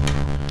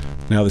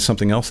 Now there's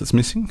something else that's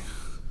missing.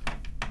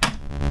 I'm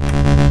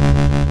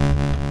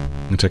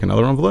going to take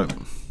another envelope.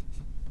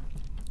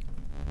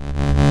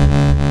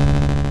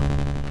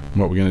 And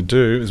what we're going to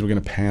do is we're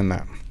going to pan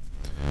that.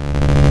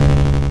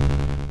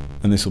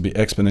 And this will be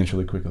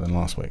exponentially quicker than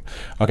last week.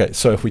 Okay,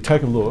 so if we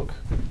take a look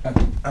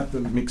at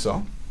the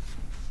mixer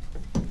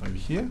over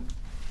here,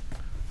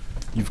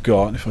 you've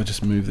got, if I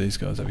just move these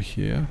guys over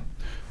here,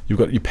 you've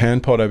got your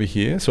pan pot over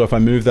here. So if I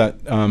move that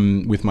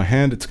with my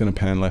hand, it's going to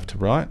pan left to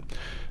right.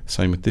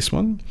 Same with this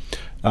one.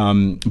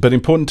 But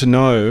important to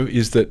know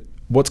is that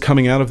what's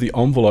coming out of the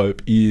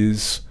envelope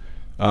is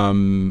a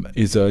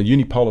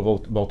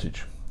unipolar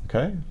voltage.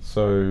 Okay,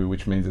 so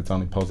which means it's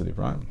only positive,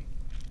 right?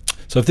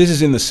 So if this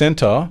is in the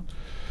center,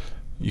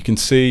 you can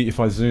see, if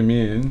I zoom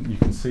in, you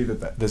can see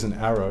that there's an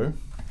arrow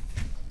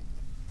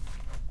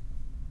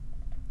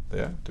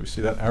there. Do we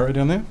see that arrow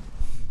down there?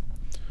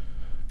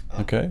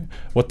 Okay.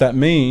 What that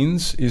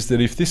means is that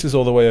if this is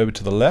all the way over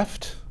to the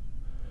left,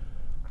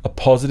 a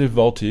positive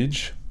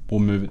voltage will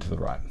move it to the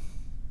right.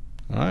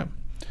 All right.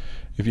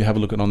 If you have a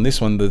look on this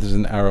one, there's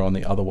an arrow on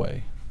the other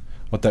way.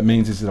 What that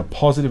means is that a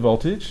positive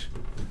voltage,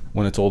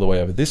 when it's all the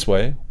way over this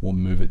way, will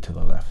move it to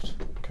the left.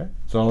 Okay.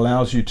 So it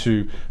allows you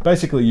to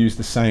basically use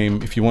the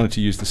same, if you wanted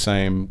to use the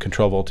same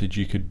control voltage,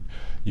 you could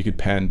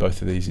pan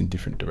both of these in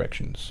different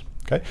directions.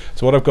 Okay.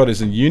 So what I've got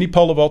is a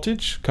unipolar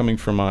voltage coming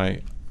from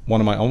one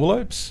of my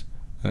envelopes,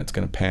 and it's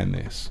going to pan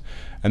this.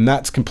 And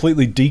that's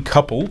completely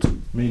decoupled,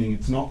 meaning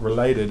it's not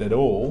related at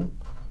all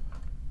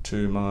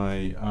to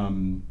my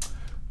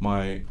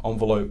my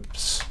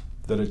envelopes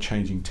that are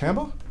changing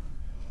timbre,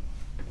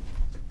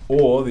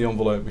 or the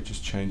envelope which is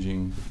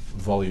changing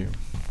volume.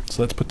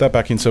 So let's put that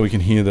back in so we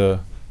can hear the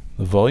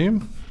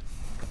volume.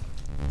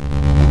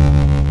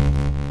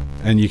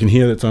 And you can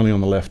hear that it's only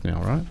on the left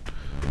now, right?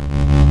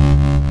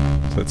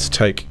 So let's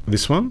take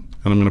this one,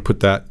 and I'm going to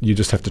put that, you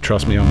just have to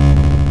trust me,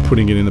 I'm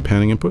putting it in the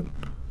panning input.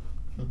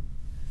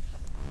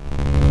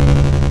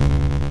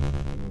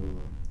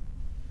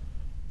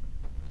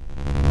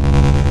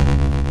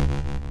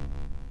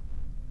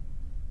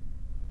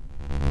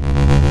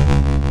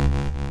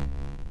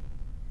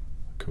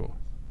 Cool.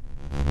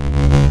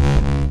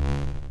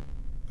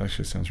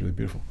 Actually, it sounds really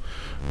beautiful.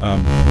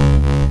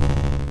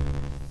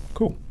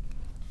 Cool.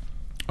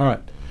 All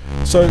right.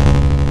 So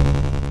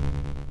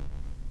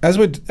as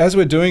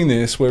we're doing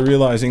this, we're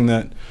realizing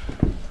that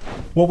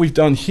what we've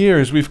done here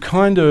is we've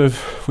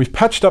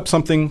patched up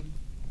something.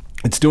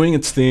 It's doing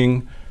its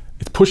thing.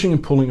 It's pushing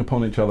and pulling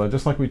upon each other,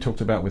 just like we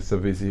talked about with the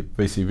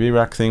VCV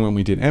rack thing when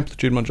we did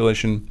amplitude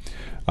modulation,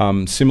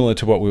 similar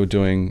to what we were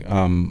doing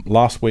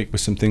last week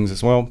with some things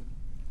as well.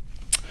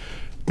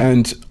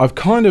 And I've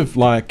kind of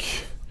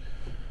like,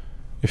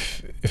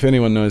 if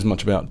anyone knows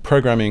much about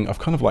programming, I've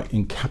kind of like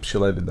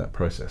encapsulated that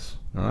process.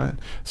 All right.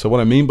 So what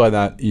I mean by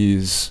that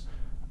is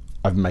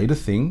I've made a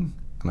thing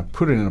and I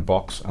put it in a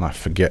box and I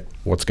forget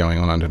what's going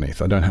on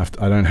underneath. I don't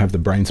have the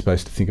brain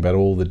space to think about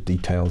all the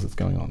details that's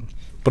going on.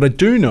 But I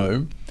do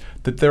know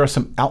that there are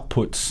some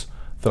outputs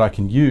that I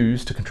can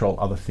use to control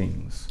other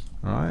things.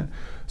 All right.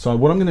 So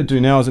what I'm going to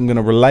do now is I'm going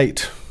to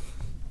relate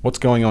what's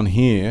going on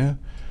here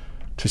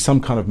to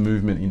some kind of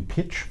movement in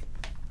pitch.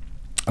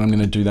 And I'm going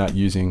to do that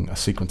using a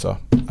sequencer,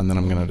 and then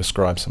I'm going to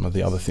describe some of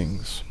the other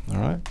things. All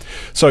right.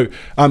 So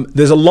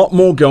there's a lot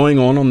more going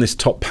on this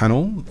top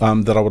panel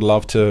that I would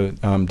love to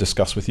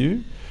discuss with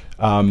you.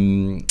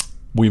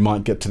 We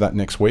might get to that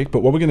next week,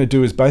 but what we're going to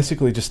do is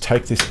basically just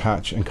take this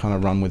patch and kind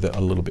of run with it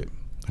a little bit.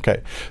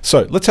 Okay.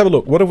 So let's have a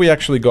look. What have we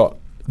actually got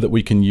that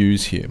we can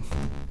use here?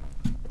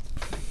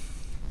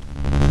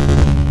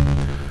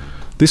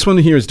 This one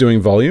here is doing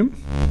volume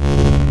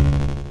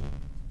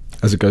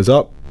as it goes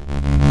up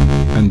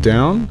and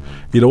down.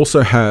 It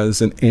also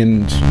has an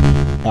end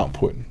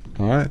output.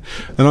 All right,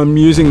 and I'm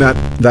using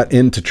that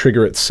end to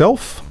trigger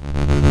itself,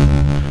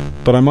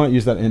 but I might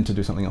use that end to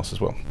do something else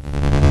as well,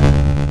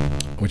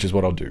 which is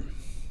what I'll do.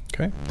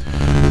 Okay,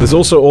 there's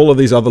also all of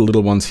these other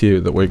little ones here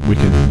that we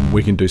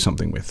can do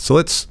something with. So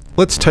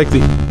let's take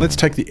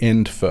the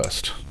end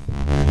first.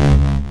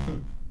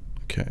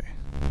 Okay,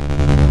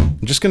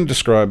 I'm just going to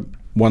describe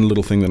one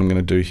little thing that I'm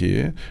going to do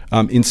here.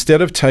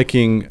 Instead of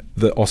taking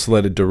the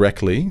oscillator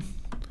directly,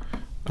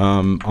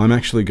 I'm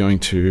actually going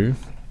to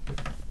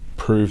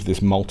prove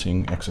this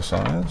malting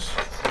exercise,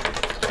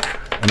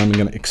 and I'm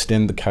going to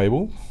extend the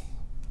cable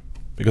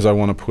because I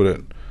want to put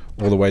it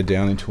all the way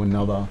down into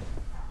another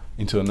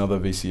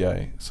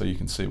VCA so you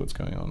can see what's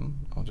going on.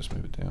 I'll just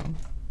move it down.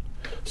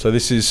 So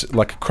this is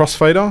like a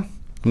crossfader.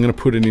 I'm going to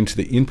put it into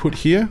the input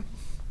here.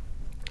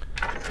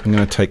 I'm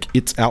going to take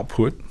its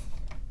output,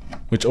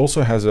 which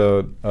also has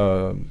a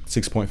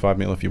 6.5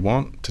 mil if you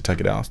want to take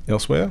it out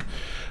elsewhere.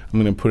 I'm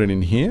going to put it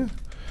in here.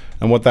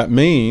 And what that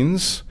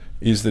means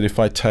is that if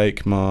I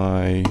take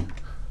my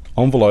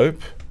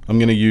envelope, I'm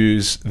going to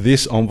use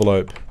this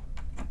envelope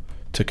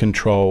to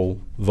control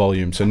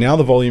volume. So now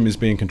the volume is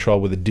being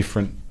controlled with a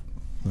different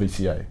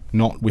VCA,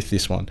 not with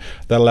this one.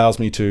 That allows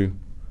me to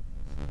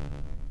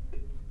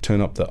turn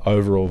up the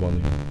overall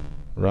volume,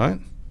 right?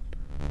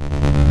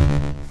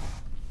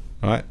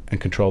 right, and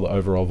control the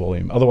overall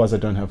volume. Otherwise, I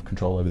don't have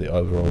control over the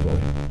overall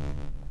volume.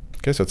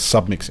 Okay, so it's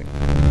submixing.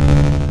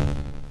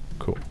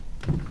 Cool.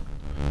 All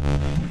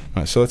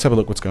right, so let's have a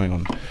look what's going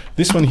on.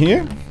 This one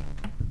here,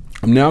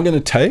 I'm now going to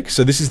take,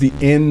 so this is the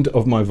end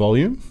of my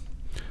volume.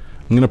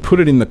 I'm going to put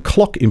it in the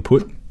clock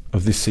input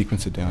of this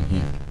sequencer down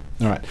here.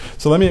 All right,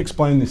 so let me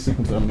explain this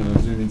sequencer. I'm going to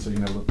zoom in so you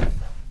can have a look.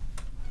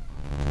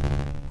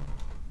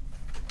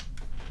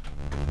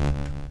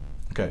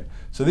 Okay,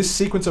 so this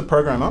sequencer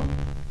programmer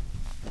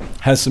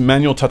has some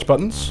manual touch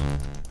buttons.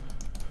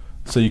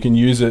 So you can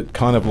use it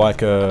kind of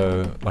like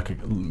a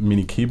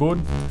mini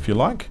keyboard, if you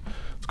like.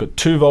 It's got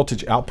 2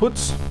 voltage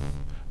outputs,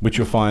 which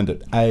you'll find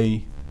at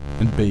A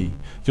and B.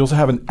 You also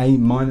have an A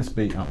minus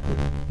B output,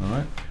 all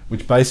right?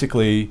 Which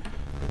basically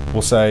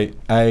will say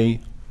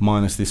A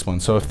minus this one.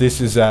 So if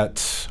this is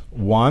at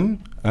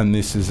 1 and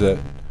this is at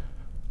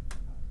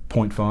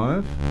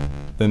 0.5,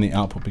 then the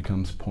output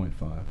becomes 0.5,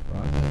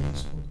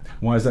 right?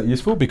 Why is that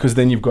useful? Because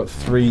then you've got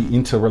 3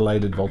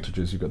 interrelated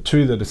voltages. You've got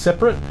 2 that are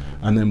separate,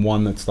 and then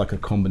 1 that's like a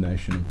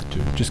combination of the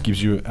 2. It just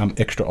gives you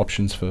extra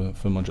options for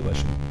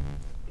modulation.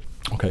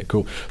 Okay,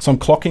 cool. So I'm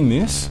clocking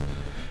this.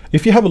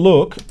 If you have a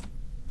look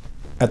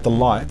at the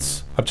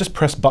lights, I've just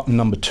pressed button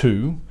number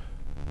 2.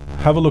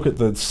 Have a look at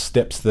the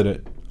steps that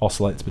it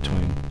oscillates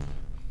between.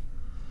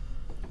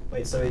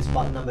 Wait, so is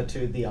button number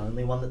 2 the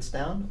only one that's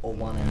down, or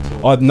 1 and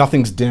 2? Oh,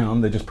 nothing's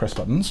down, they're just press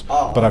buttons.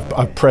 Oh, but okay.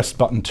 I've pressed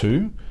button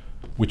 2,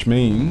 which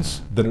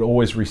means that it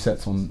always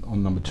resets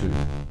on number 2.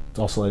 It's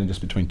oscillating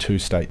just between 2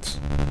 states.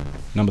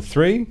 Number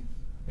 3,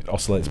 it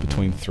oscillates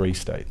between 3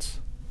 states.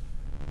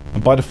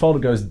 And by default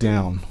it goes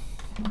down.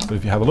 So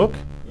if you have a look,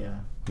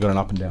 I've got an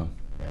up and down.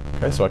 Yeah.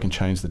 Okay, so I can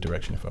change the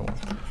direction if I want.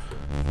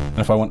 And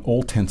if I want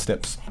all 10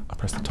 steps, I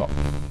press the top.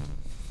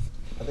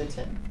 Are there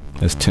 10?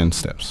 There's 10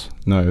 steps.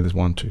 No, there's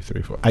 1, 2,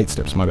 3, 4, 8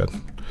 steps, my bad.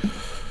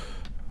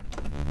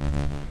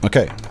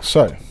 Okay,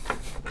 so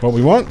what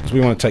we want is we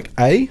want to take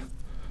A,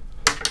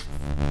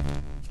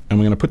 and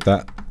we're going to put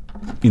that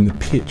in the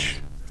pitch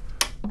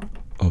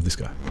of this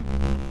guy.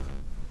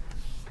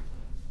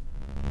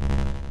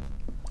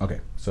 Okay,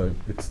 so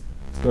it's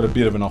got a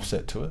bit of an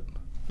offset to it.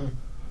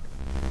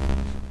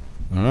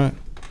 All right.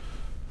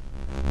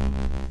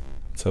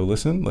 So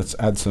listen, let's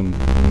add some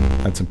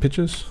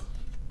pitches.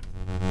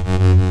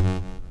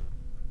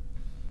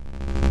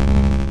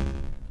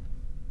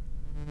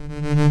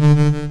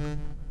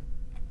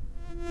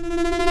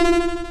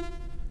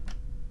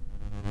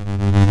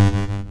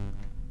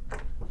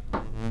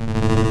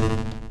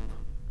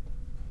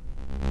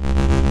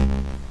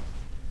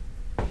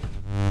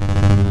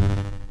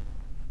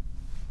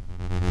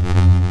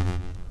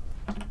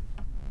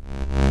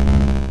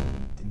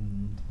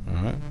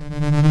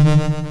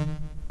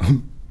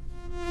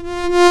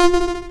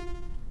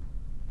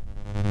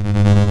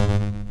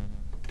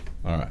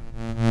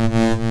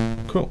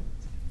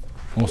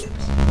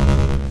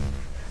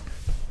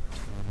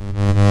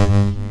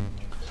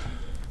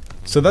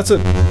 So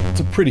it's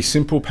a pretty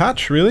simple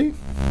patch, really.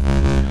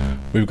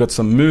 We've got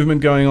some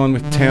movement going on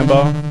with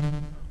timbre.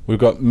 We've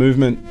got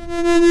movement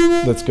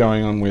that's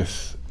going on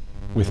with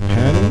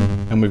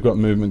panning, and we've got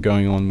movement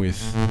going on with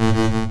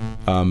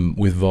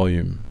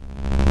volume.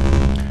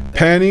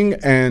 Panning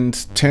and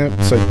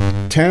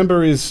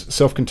timbre is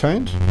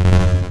self-contained.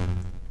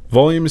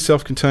 Volume is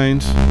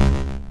self-contained,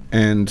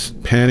 and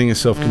panning is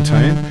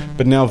self-contained.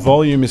 But now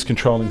volume is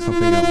controlling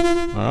something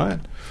else. All right.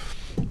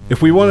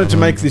 If we wanted to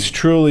make this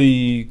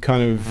truly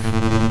kind of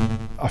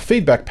a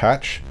feedback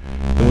patch,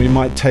 then we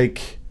might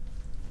take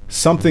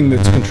something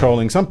that's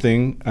controlling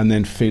something and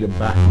then feed it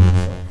back on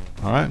itself.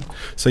 All right.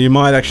 So you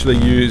might actually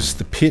use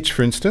the pitch,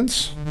 for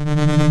instance,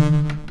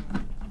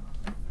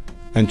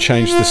 and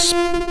change the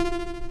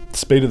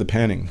speed of the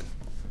panning.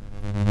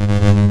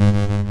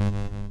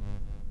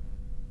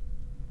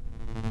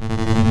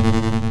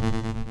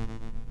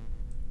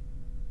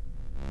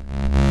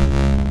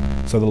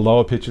 So the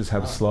lower pitches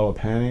have a slower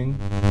panning,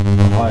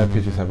 the higher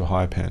pitches have a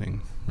higher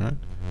panning, right?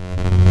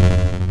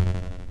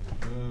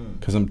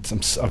 Because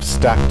I've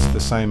stacked the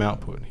same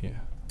output here.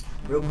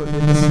 Real quick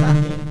with the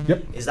stacking.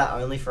 Yep. Is that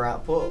only for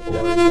output, or is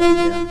Yep.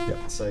 that,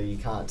 Yep. So you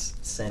can't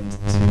send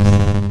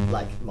to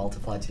like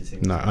multiply to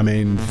signals? No, I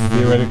mean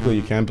theoretically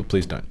you can, but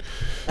please don't.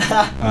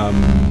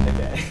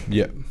 Okay.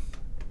 Yep.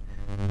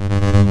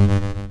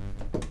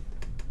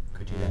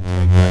 Could you then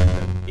take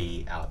the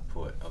B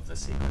output of the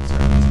sequencer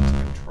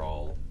to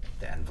control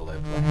the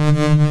envelope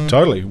length?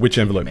 Totally. Which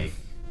envelope? Make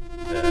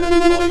the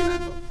volume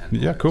envelope.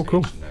 Yeah, cool,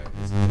 cool. Each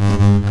node is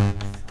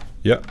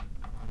Yep.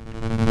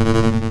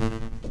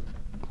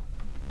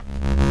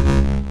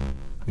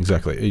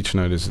 Exactly. Each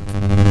node is a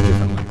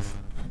different length.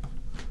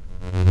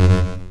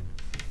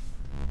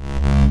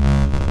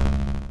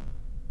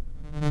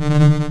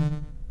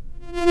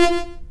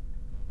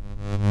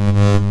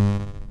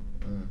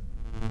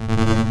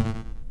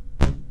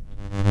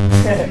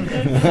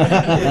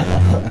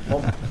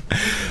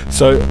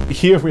 So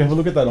here, if we have a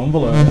look at that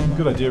envelope,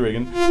 good idea,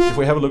 Regan. If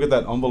we have a look at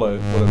that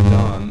envelope, what I've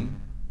done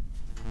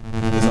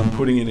is I'm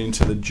putting it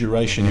into the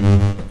duration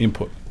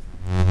input.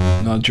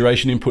 Now,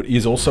 duration input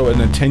is also an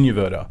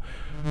attenuverter,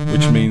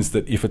 which means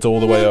that if it's all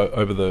the way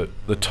over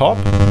the top,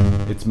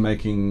 it's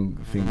making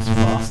things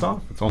faster.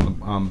 If it's on the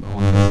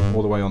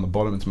all the way on the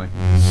bottom, it's making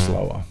things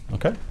slower.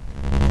 Okay.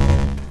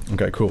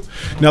 Okay, cool.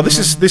 Now this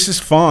is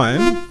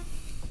fine,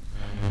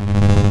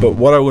 but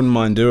what I wouldn't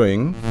mind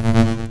doing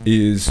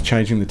is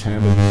changing the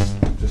timbre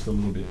just a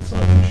little bit, so I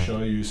can show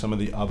you some of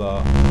the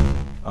other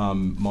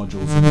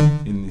modules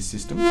in this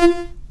system.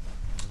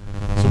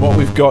 So what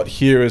we've got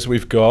here is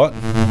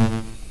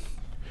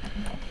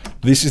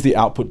this is the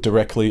output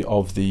directly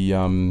of the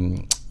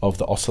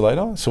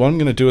oscillator. So what I'm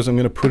going to do is I'm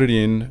going to put it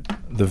in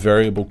the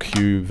variable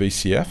Q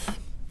VCF.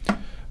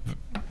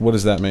 What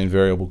does that mean,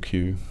 variable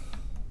Q?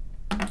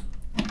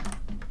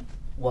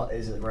 What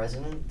is it?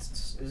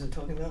 Resonance? Is it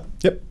talking about?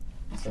 Yep.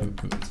 So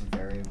it's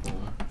variable.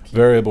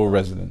 Variable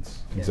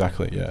resonance. Yeah.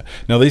 Exactly. Yeah.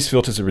 Now these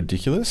filters are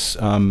ridiculous.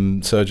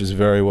 Serge is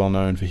very well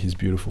known for his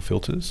beautiful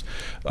filters.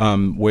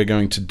 We're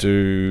going to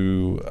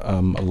do a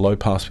low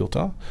pass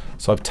filter.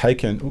 So I've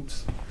taken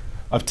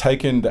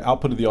the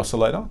output of the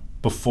oscillator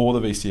before the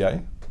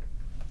VCA,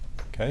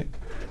 okay,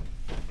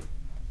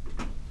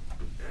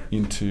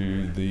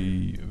 into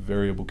the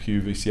variable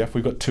Q VCF.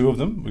 We've got two of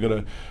them. We've got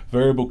a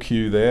variable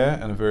Q there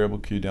and a variable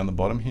Q down the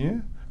bottom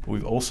here. But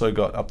we've also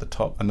got up the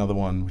top another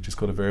one which is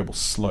called a variable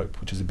slope,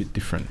 which is a bit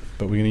different.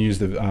 But we're going to use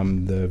the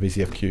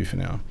VCF Q for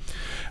now.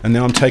 And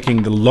now I'm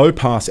taking the low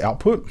pass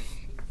output.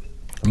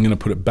 I'm going to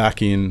put it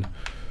back in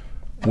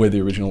where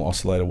the original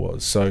oscillator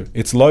was. So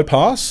it's low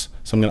pass,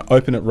 so I'm going to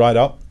open it right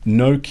up.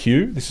 No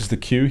Q. This is the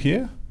Q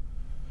here,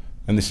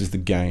 and this is the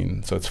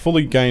gain. So it's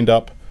fully gained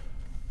up.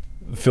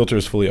 The filter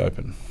is fully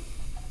open.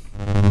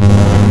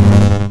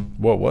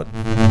 Whoa, what?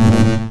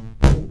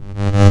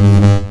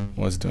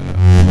 Why is it doing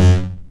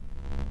that?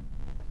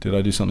 Did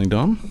I do something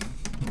dumb?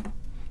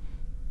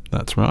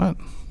 That's right.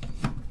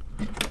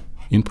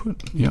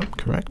 Input. Yep,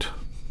 correct.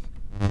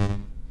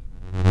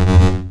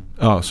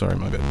 Oh, sorry,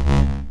 my bad.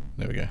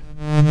 There we go.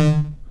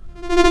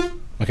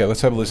 Okay,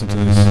 let's have a listen to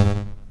this.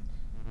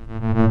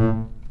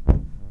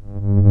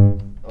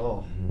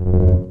 Oh.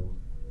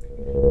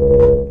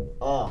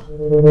 Oh.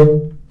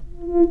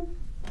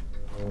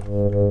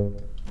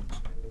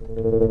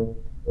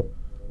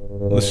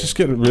 Let's just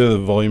get rid of the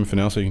volume for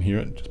now so you can hear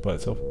it just by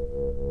itself.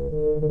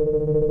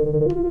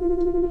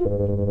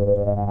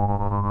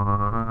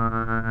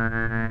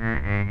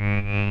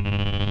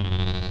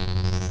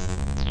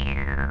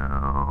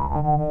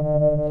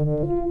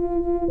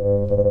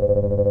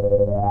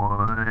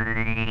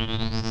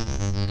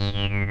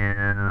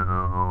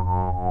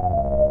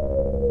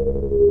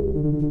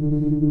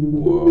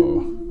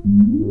 Whoa.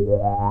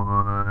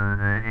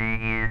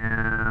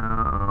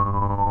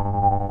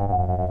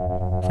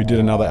 If we did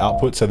another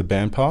output, say the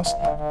band passed.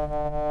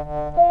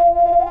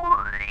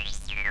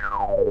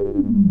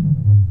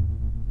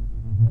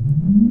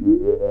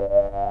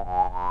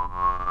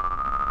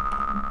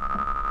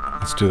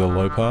 Let's do the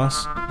low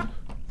pass.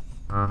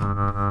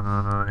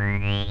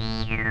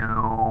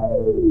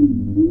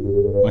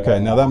 Okay,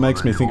 now that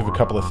makes me think of a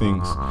couple of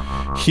things.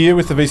 Here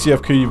with the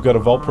VCFQ, you've got a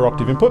volt per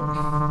octave input,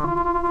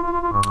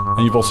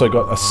 and you've also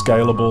got a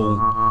scalable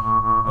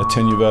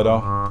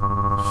attenuverter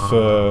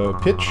for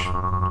pitch,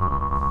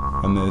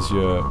 and there's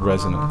your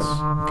resonance.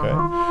 Okay,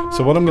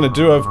 so what I'm going to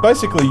do, I've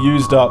basically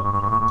used up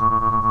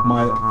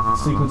my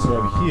sequencer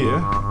over here,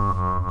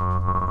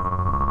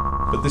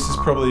 but this is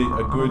probably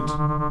a good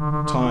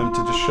time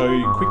to just show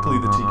you quickly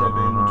the TKB,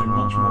 and we'll do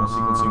much more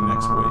sequencing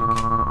next week.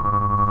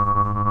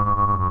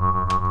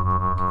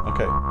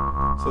 Okay,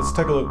 so let's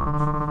take a look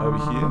over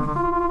here.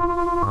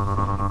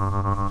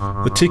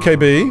 The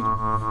TKB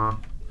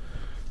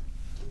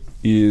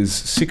is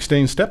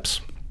 16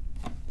 steps.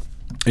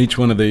 Each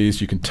one of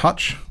these you can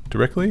touch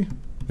directly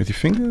with your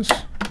fingers.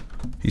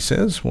 He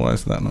says, why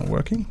is that not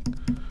working?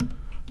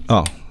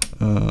 Oh,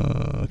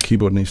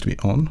 keyboard needs to be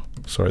on.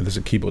 Sorry, there's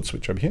a keyboard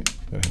switch over here.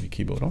 Gotta have your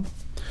keyboard on.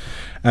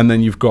 And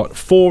then you've got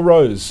 4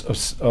 rows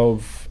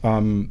of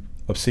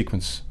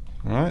sequence.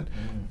 All right.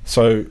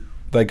 So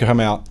they come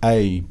out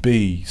A,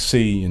 B,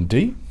 C, and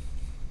D.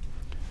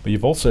 But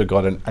you've also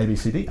got an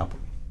ABCD output.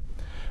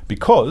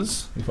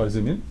 Because if I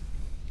zoom in,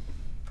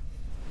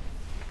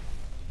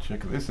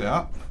 check this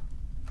out.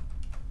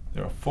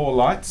 There are 4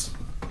 lights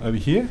over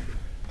here,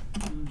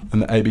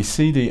 and the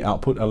ABCD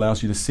output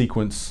allows you to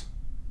sequence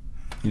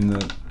in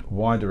the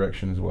Y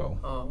direction as well.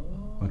 Oh.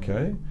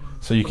 Okay,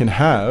 so you can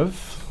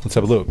have, let's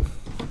have a look.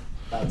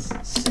 That's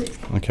sick.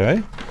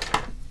 Okay,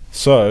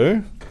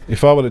 so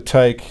if I were to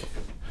take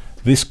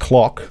this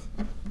clock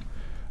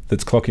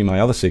that's clocking my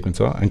other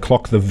sequencer and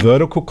clock the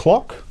vertical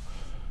clock,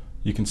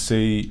 you can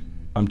see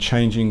I'm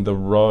changing the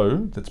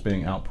row that's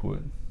being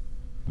output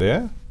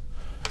there.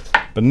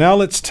 But now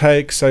let's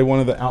take, say, one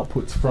of the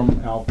outputs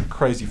from our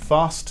crazy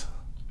fast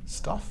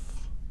stuff.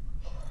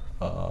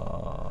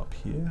 Up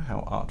here,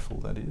 how artful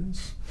that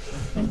is.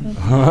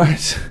 All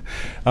right,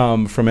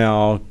 from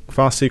our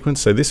fast sequence,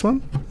 so this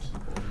one.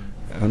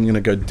 And I'm going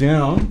to go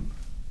down,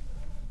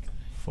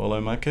 follow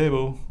my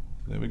cable.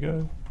 There we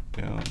go,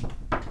 down,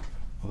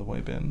 other way,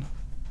 Ben.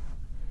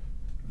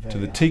 to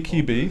the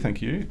TKB,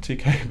 thank you,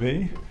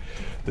 TKB.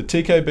 The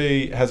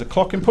TKB has a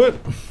clock input,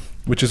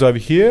 which is over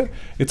here.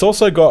 It's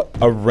also got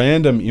a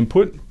random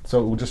input,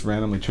 so it will just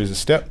randomly choose a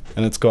step,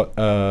 and it's got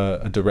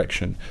a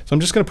direction. So I'm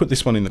just going to put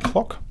this one in the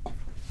clock,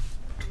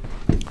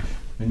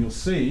 and you'll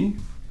see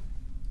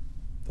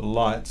the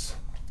lights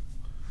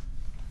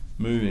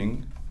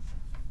moving.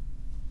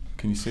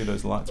 Can you see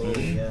those lights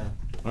moving? Yeah.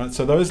 All right,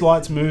 so those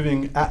lights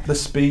moving at the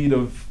speed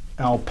of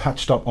our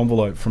patched up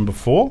envelope from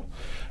before,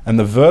 and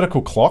the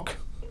vertical clock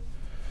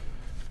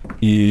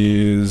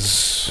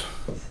is,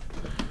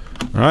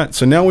 all right,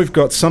 so now we've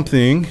got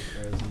something.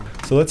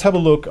 So let's have a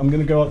look. I'm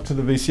going to go up to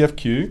the VCF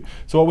queue.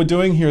 So what we're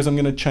doing here is I'm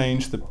going to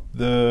change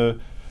the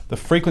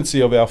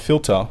frequency of our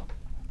filter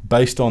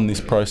based on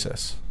this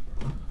process.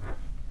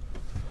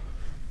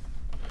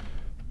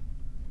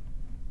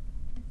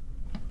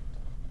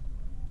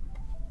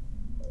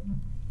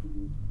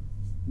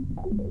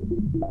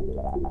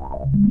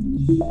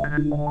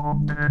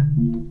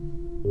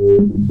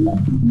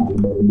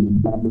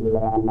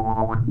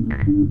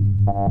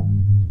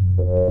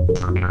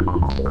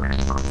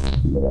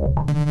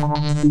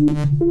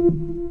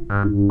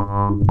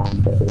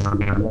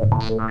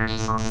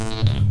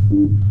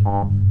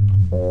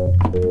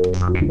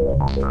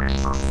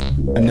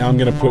 And now I'm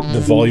going to put the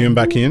volume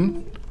back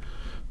in.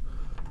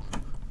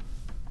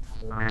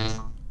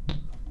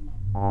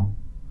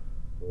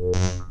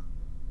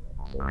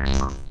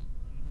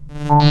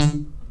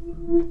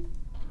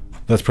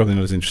 That's probably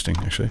not as interesting,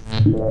 actually.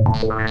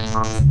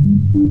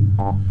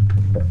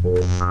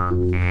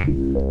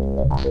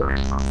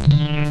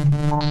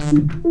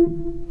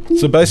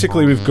 So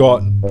basically we've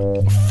got,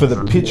 for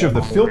the pitch of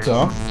the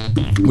filter,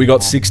 we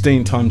got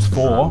 16 times 4.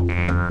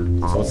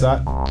 So what's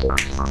that?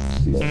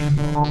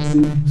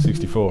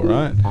 64,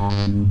 right?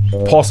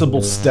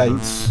 Possible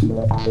states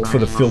for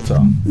the filter,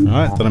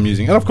 right, that I'm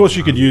using. And of course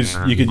you could use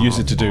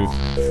it to do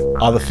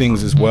other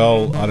things as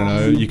well. I don't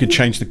know, you could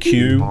change the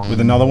Q with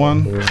another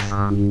one.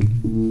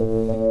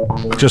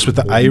 Just with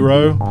the A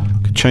row,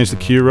 could change the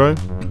Q row.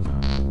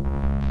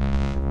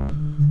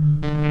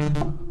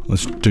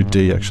 Let's do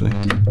D actually.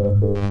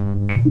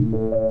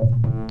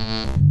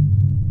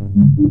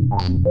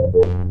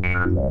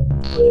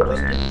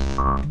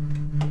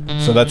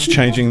 So that's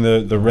changing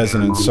the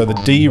resonance. So the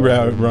D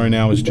row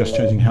now is just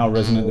changing how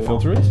resonant the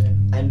filter is.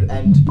 And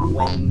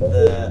when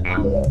the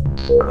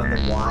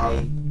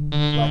Y,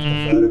 like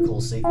the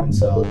vertical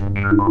sequencer,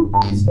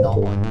 is not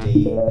on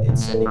D,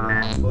 it's sending an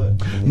output.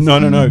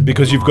 No,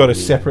 because you've got a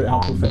separate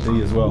output for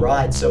D as well.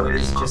 Right, so it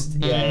is just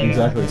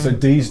Exactly. So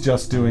D's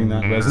just doing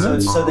that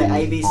resonance. So the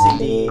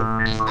ABCD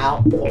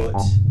output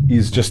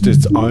is just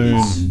its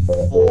own.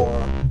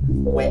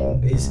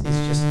 Is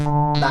just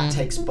that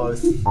takes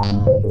both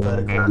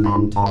vertical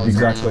and horizontal.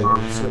 Exactly.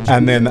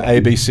 And then the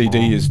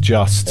ABCD is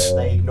just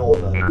they ignore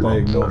vertical. They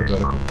ignore the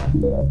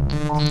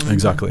vertical.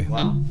 Exactly.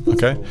 Wow.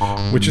 Okay.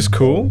 Which is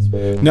cool.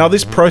 Now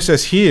this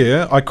process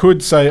here, I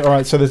could say, all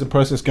right, so there's a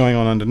process going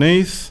on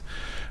underneath,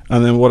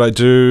 and then what I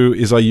do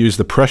is I use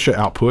the pressure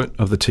output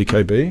of the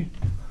TKB.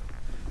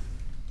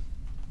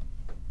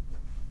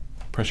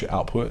 Pressure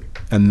output,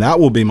 and that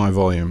will be my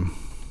volume.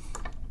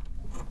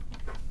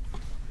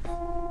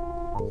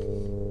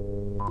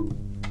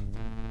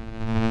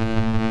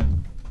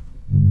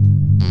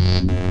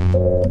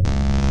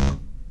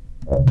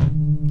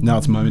 Now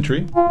it's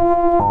momentary.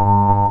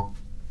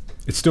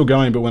 It's still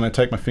going, but when I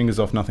take my fingers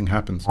off, nothing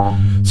happens.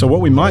 So what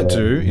we might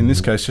do, in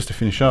this case, just to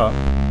finish up,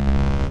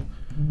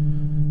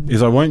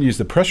 is I won't use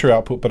the pressure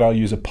output, but I'll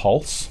use a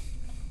pulse.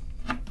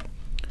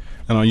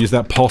 And I'll use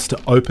that pulse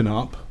to open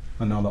up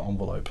another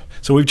envelope.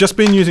 So we've just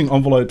been using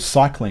envelope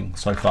cycling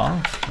so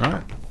far,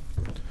 right?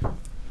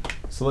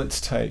 So let's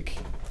take,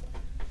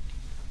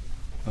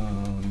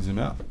 zoom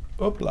out.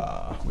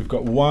 Oopla. We've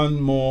got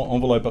one more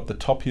envelope up the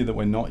top here that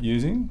we're not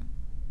using.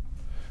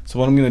 So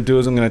what I'm going to do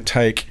is I'm going to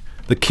take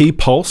the key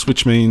pulse,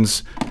 which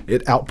means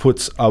it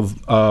outputs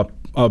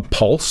a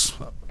pulse,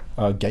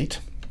 a gate,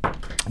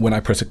 when I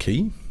press a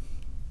key.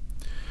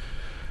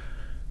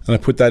 And I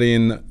put that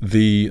in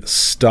the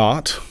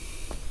start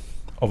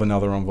of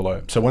another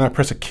envelope. So when I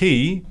press a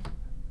key,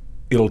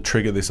 it'll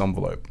trigger this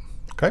envelope,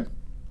 okay?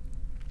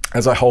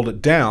 As I hold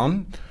it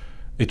down,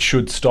 it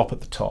should stop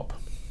at the top,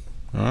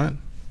 all right?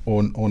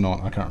 Or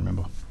not, I can't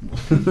remember.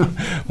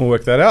 We'll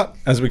work that out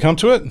as we come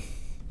to it.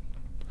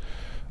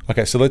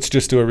 Okay, so let's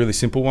just do a really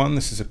simple one.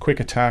 This is a quick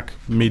attack,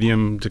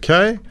 medium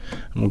decay,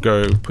 and we'll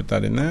go put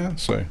that in there.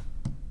 So, is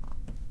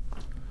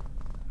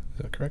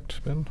that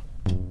correct, Ben?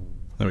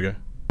 There we go.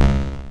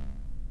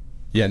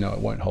 Yeah, no, it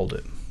won't hold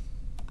it.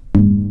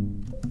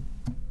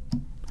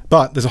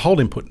 But there's a hold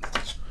input.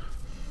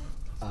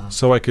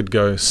 So I could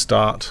go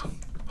start,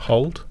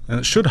 hold, and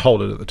it should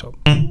hold it at the top.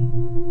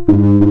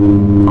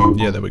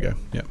 Yeah, there we go.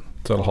 Yeah,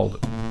 so it'll hold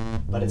it.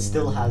 But it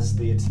still has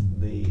the envelope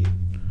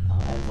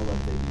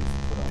that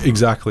you've put on.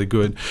 Exactly,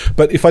 good.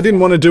 But if I didn't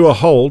want to do a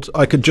hold,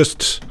 I could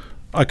just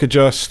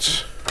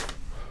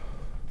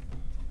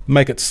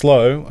make it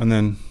slow and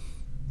then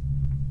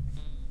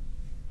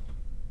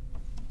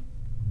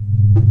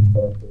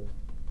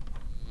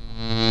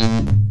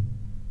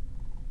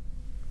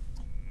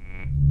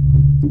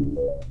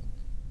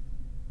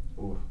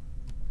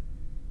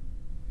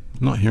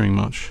not hearing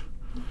much.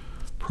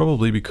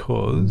 Probably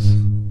because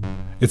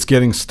it's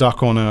getting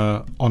stuck on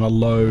a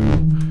low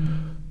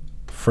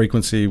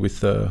frequency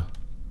with the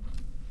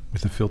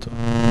filter.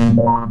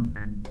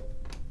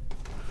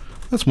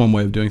 That's one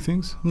way of doing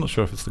things. I'm not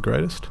sure if it's the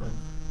greatest.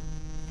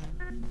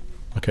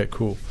 Okay,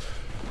 cool.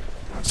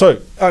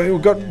 So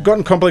we've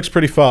gotten complex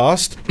pretty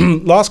fast.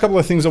 Last couple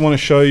of things I want to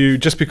show you,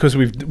 just because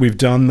we've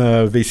done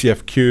the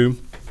VCFQ,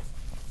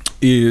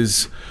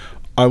 is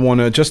I want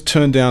to just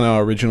turn down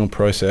our original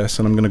process,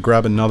 and I'm going to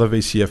grab another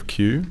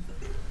VCFQ,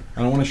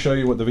 and I want to show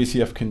you what the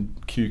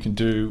VCFQ can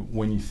do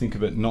when you think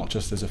of it not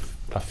just as a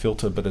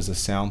filter, but as a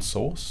sound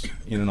source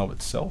in and of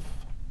itself.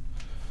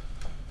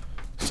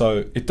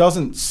 So it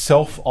doesn't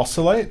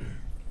self-oscillate.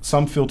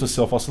 Some filters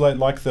self-oscillate,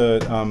 like the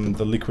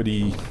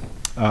liquidy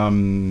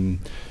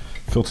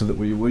filter that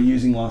we were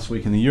using last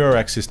week in the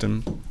Eurorack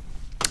system.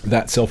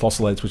 That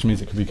self-oscillates, which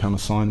means it can become a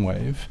sine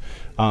wave.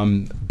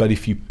 But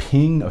if you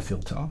ping a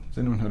filter, has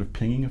anyone heard of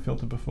pinging a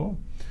filter before?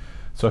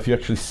 So if you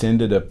actually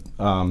send it a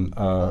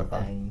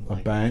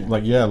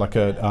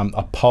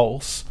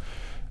pulse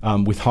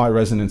with high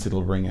resonance,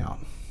 it'll ring out.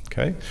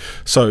 Okay,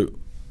 so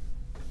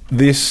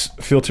this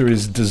filter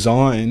is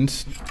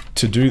designed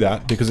to do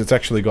that because it's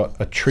actually got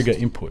a trigger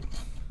input.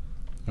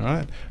 All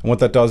right, and what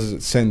that does is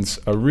it sends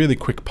a really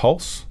quick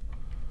pulse.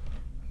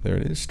 There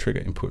it is,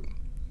 trigger input.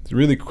 It's a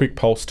really quick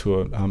pulse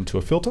to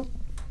a filter.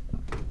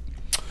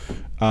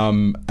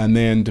 And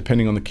then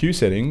depending on the Q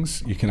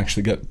settings, you can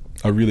actually get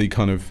a really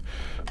kind of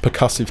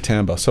percussive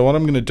timbre. So what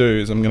I'm going to do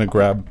is I'm going to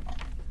grab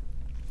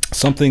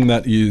something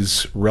that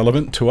is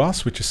relevant to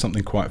us, which is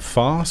something quite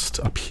fast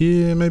up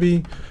here,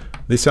 maybe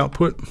this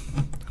output.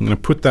 I'm going to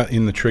put that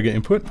in the trigger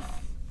input.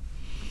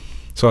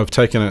 So I've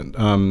taken it,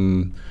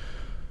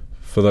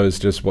 for those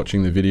just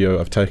watching the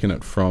video, I've taken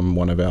it from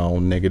one of our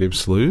negative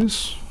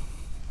slews,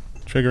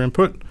 trigger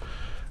input,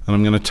 and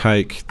I'm going to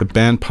take the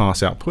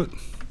bandpass output.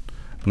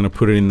 I'm going to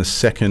put it in the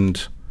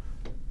second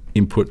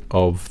input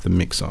of the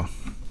mixer.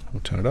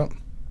 We'll turn it up.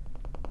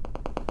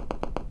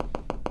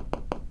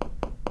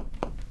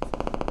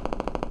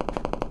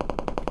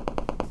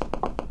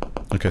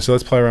 Okay, so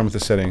let's play around with the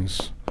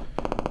settings.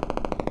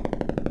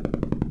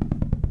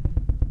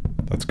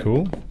 That's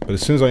cool, but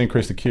as soon as I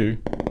increase the Q,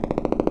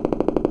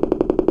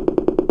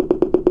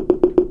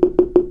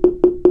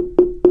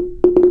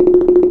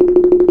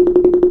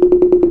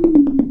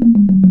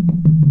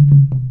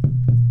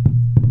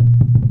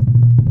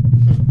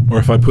 or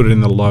if I put it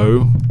in the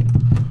low,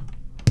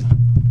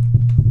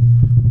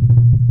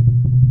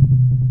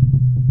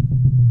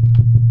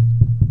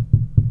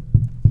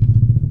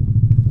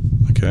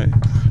 okay,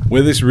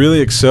 where this really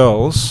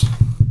excels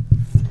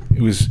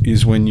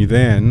is when you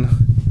then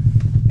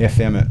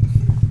FM it.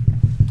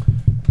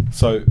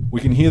 So we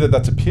can hear that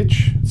that's a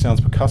pitch, it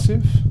sounds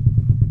percussive.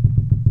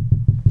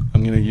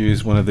 I'm going to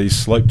use one of these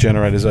slope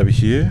generators over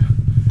here,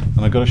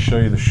 and I've got to show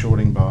you the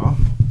shorting bar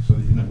so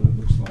that you know what it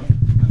looks like,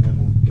 and then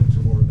we'll get to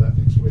more of that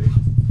next week.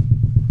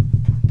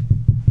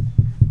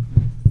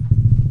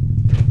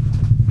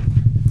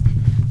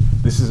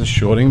 This is a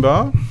shorting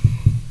bar.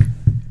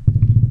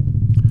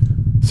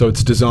 So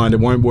it's designed, it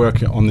won't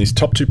work on these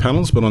top two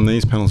panels, but on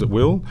these panels it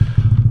will.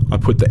 I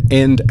put the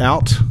end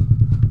out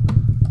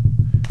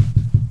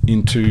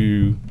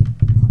into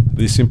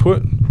this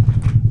input,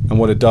 and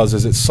what it does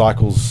is it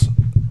cycles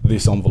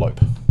this envelope,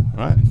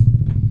 right?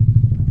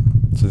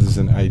 So this is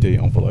an AD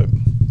envelope.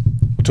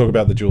 We'll talk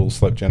about the dual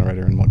slope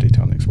generator in more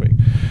detail next week.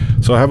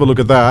 So I have a look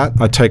at that.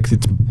 I take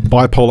its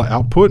bipolar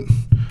output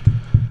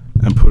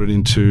and put it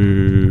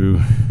into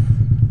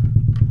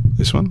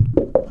this one.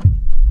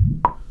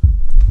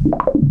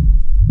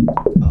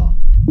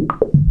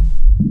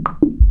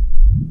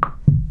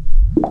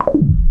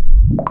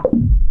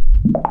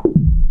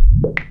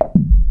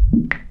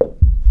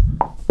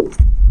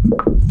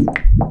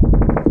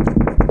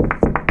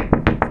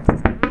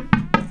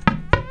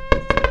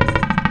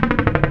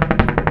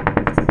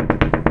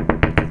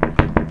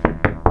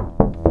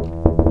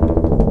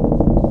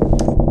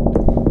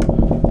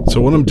 So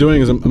what I'm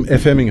doing is I'm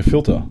FMing a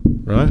filter,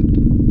 right?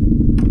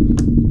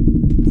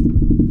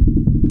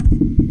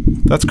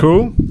 That's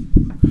cool,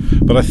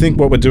 but I think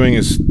what we're doing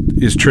is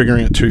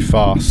triggering it too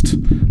fast.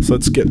 So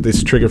let's get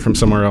this trigger from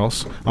somewhere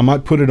else. I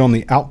might put it on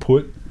the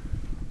output.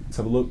 Let's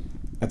have a look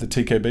at the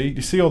TKB. Do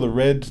you see all the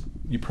red?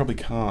 You probably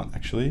can't,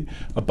 actually.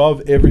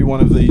 Above every one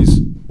of these,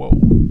 whoa.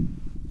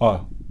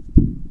 Oh.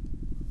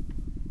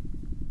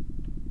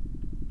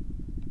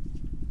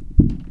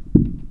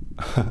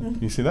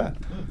 You see that?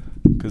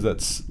 Because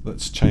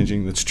that's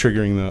changing, that's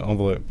triggering the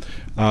envelope.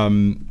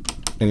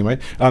 Anyway,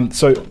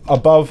 so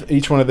above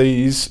each one of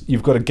these,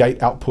 you've got a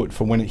gate output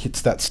for when it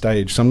hits that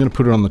stage. So I'm going to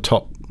put it on the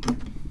top.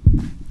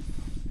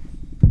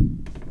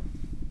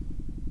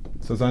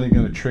 So it's only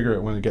going to trigger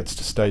it when it gets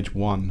to stage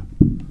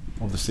 1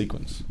 of the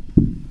sequence.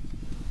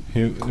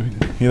 Hear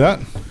that?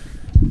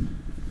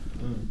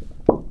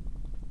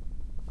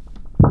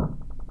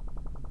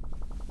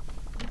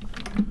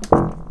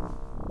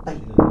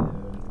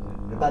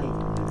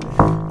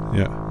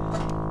 Yeah.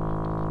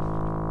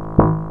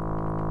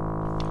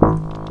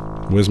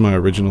 Where's my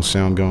original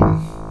sound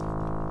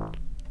gone?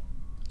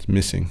 It's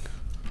missing.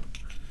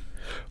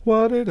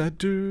 What did I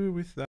do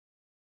with that?